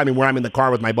now. I mean, where I'm in the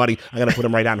car with my buddy. I gotta put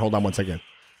him right on. Hold on one second.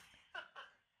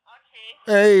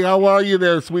 Okay. Hey, how are you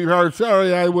there, sweetheart?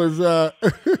 Sorry, I was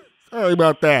sorry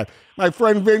about that. My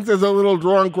friend Vince is a little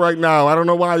drunk right now. I don't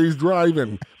know why he's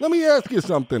driving. Let me ask you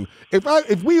something.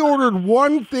 If we ordered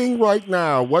one thing right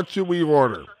now, what should we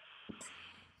order? Up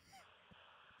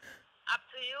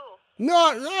to you. No,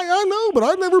 I know, but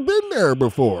I've never been there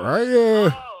before.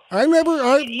 I've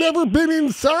never been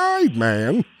inside,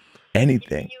 man.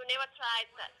 Anything. You never try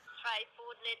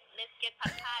food. Let's get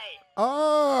Pad Thai.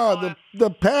 Ah,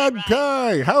 the pad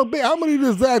thai. How big? How many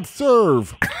does that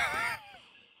serve?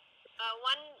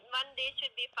 One dish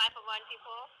should be 5 for 1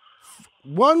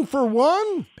 people. One for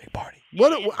one? Big party.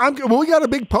 Well, we got a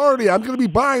big party. I'm going to be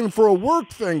buying for a work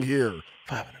thing here.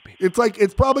 500 people.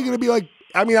 It's probably going to be like,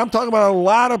 I mean, I'm talking about a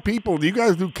lot of people. Do you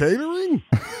guys do catering?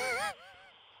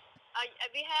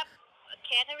 We have a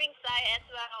catering side as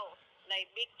well. Like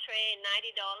big tray,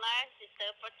 $90. It's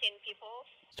served for 10 people.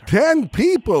 10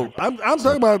 people. I'm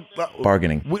talking about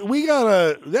Bargaining. We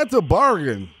got that's a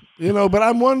bargain, you know. But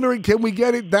I'm wondering, can we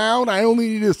get it down? I only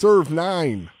need to serve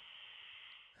 9.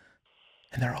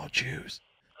 And they're all Jews.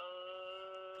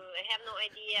 I have no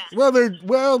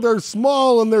idea. They're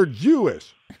small and they're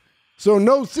Jewish, so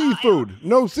no seafood.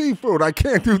 No seafood. I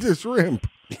can't do this shrimp.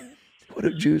 What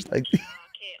are Jews like? Okay.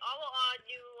 Or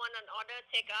do you want an order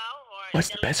takeout or? What's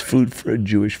the best food for a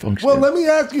Jewish function? Well, let me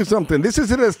ask you something. This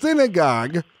isn't a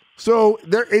synagogue, so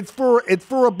it's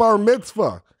for a bar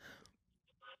mitzvah.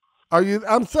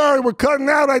 I'm sorry, we're cutting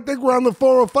out. I think we're on the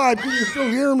 405. Can you still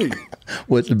hear me?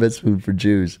 What's the best food for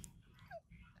Jews?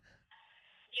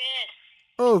 Yes.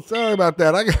 Oh, sorry about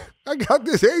that. I got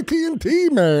this AT&T,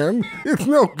 man. It's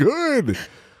no good.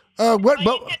 What? You can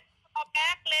call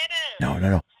back later.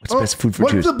 No. What's the best food for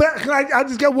Jews? What's the best? I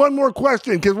just got one more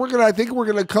question because I think we're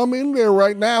gonna come in there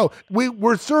right now.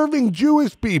 We're serving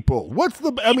Jewish people. What's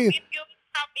the? I mean, If you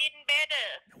stop eating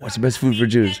better. What's the best food for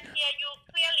Jews? I can hear you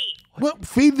clearly. what?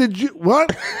 Feed the Jew?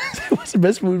 What? What's the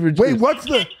best food for Jews? Wait, what's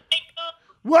the?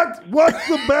 What's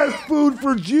the best food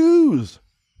for Jews?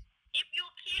 If you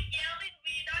keep yelling,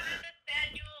 we don't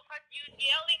understand you because you're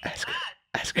yelling at us.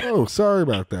 Ask her. Oh, sorry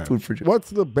about that. Food for Jews.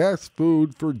 What's the best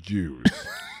food for Jews?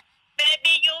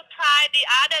 Maybe you try the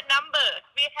other number.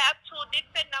 We have 2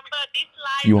 different numbers. This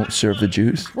line. You won't serve the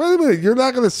Jews? Wait a minute, you're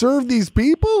not going to serve these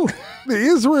people, the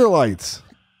Israelites.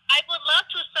 I would love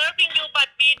to serving you, but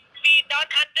we don't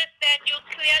understand you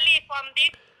clearly from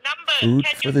this number. Food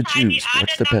Can for you the try Jews. other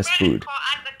What's the best number and food? call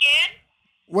us again?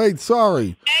 Wait,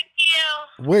 sorry. Thank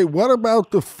you. Wait, what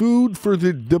about the food for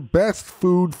the best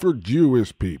food for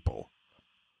Jewish people?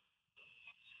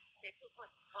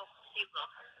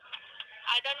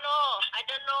 I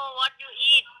don't know what you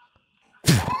eat.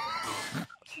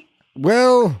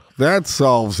 Well, that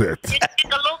solves it. You take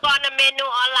a look on the menu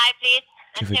online, please,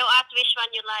 and tell us which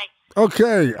one you like.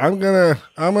 Okay, I'm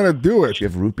gonna do it. Do you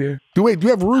have root beer? Do you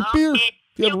have root beer? Okay.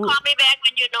 Do you You have call me back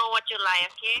when you know what you like,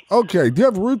 okay? Okay, do you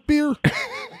have root beer? Okay,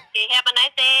 have a nice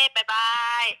day.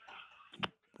 Bye-bye.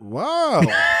 Wow.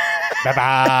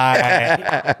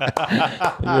 Bye-bye.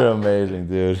 You're amazing,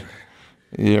 dude.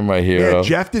 You're my hero. Yeah,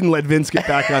 Jeff didn't let Vince get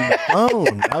back on the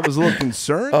phone. I was a little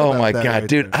concerned. Oh about my that God, right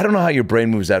dude. there. I don't know how your brain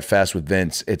moves that fast with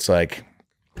Vince. It's like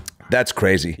That's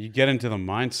crazy. You get into the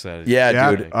mindset.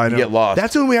 Yeah, dude. I know. You get lost.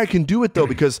 That's the only way I can do it though,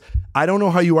 because I don't know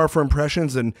how you are for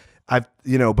impressions, and I've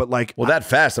but like well, that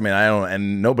fast. I mean, I don't,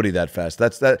 and nobody that fast.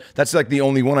 That's like the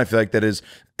only one I feel like that is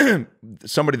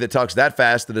somebody that talks that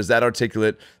fast, that is that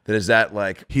articulate, that is that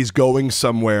like he's going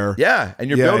somewhere. Yeah, and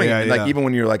you're building it. And like even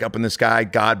when you're like up in the sky,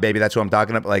 God, baby, that's what I'm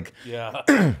talking about. Like,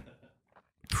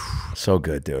 so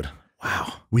good, dude.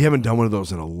 Wow, we haven't done one of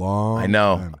those in a long. I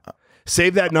know. Time.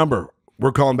 Save that number.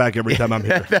 We're calling back every time I'm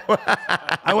here.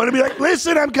 I want to be like,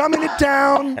 listen, I'm coming to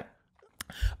town.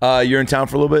 You're in town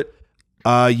for a little bit.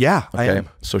 Yeah, okay. I am.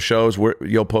 So shows,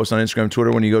 you'll post on Instagram,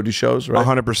 Twitter when you go do shows, right?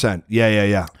 100%.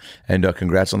 Yeah. And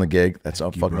congrats on the gig. That's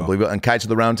fucking unbelievable. And Kites of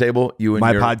the Round Table, you and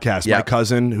my your podcast, my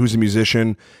cousin who's a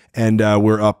musician, and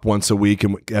we're up once a week,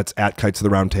 and that's at Kites of the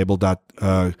Round Table.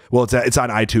 Well, it's on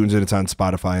iTunes and it's on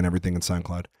Spotify and everything and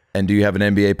SoundCloud. And do you have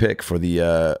an NBA pick for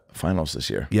the finals this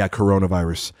year? Yeah,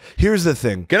 coronavirus. Here's the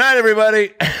thing. Good night,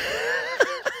 everybody.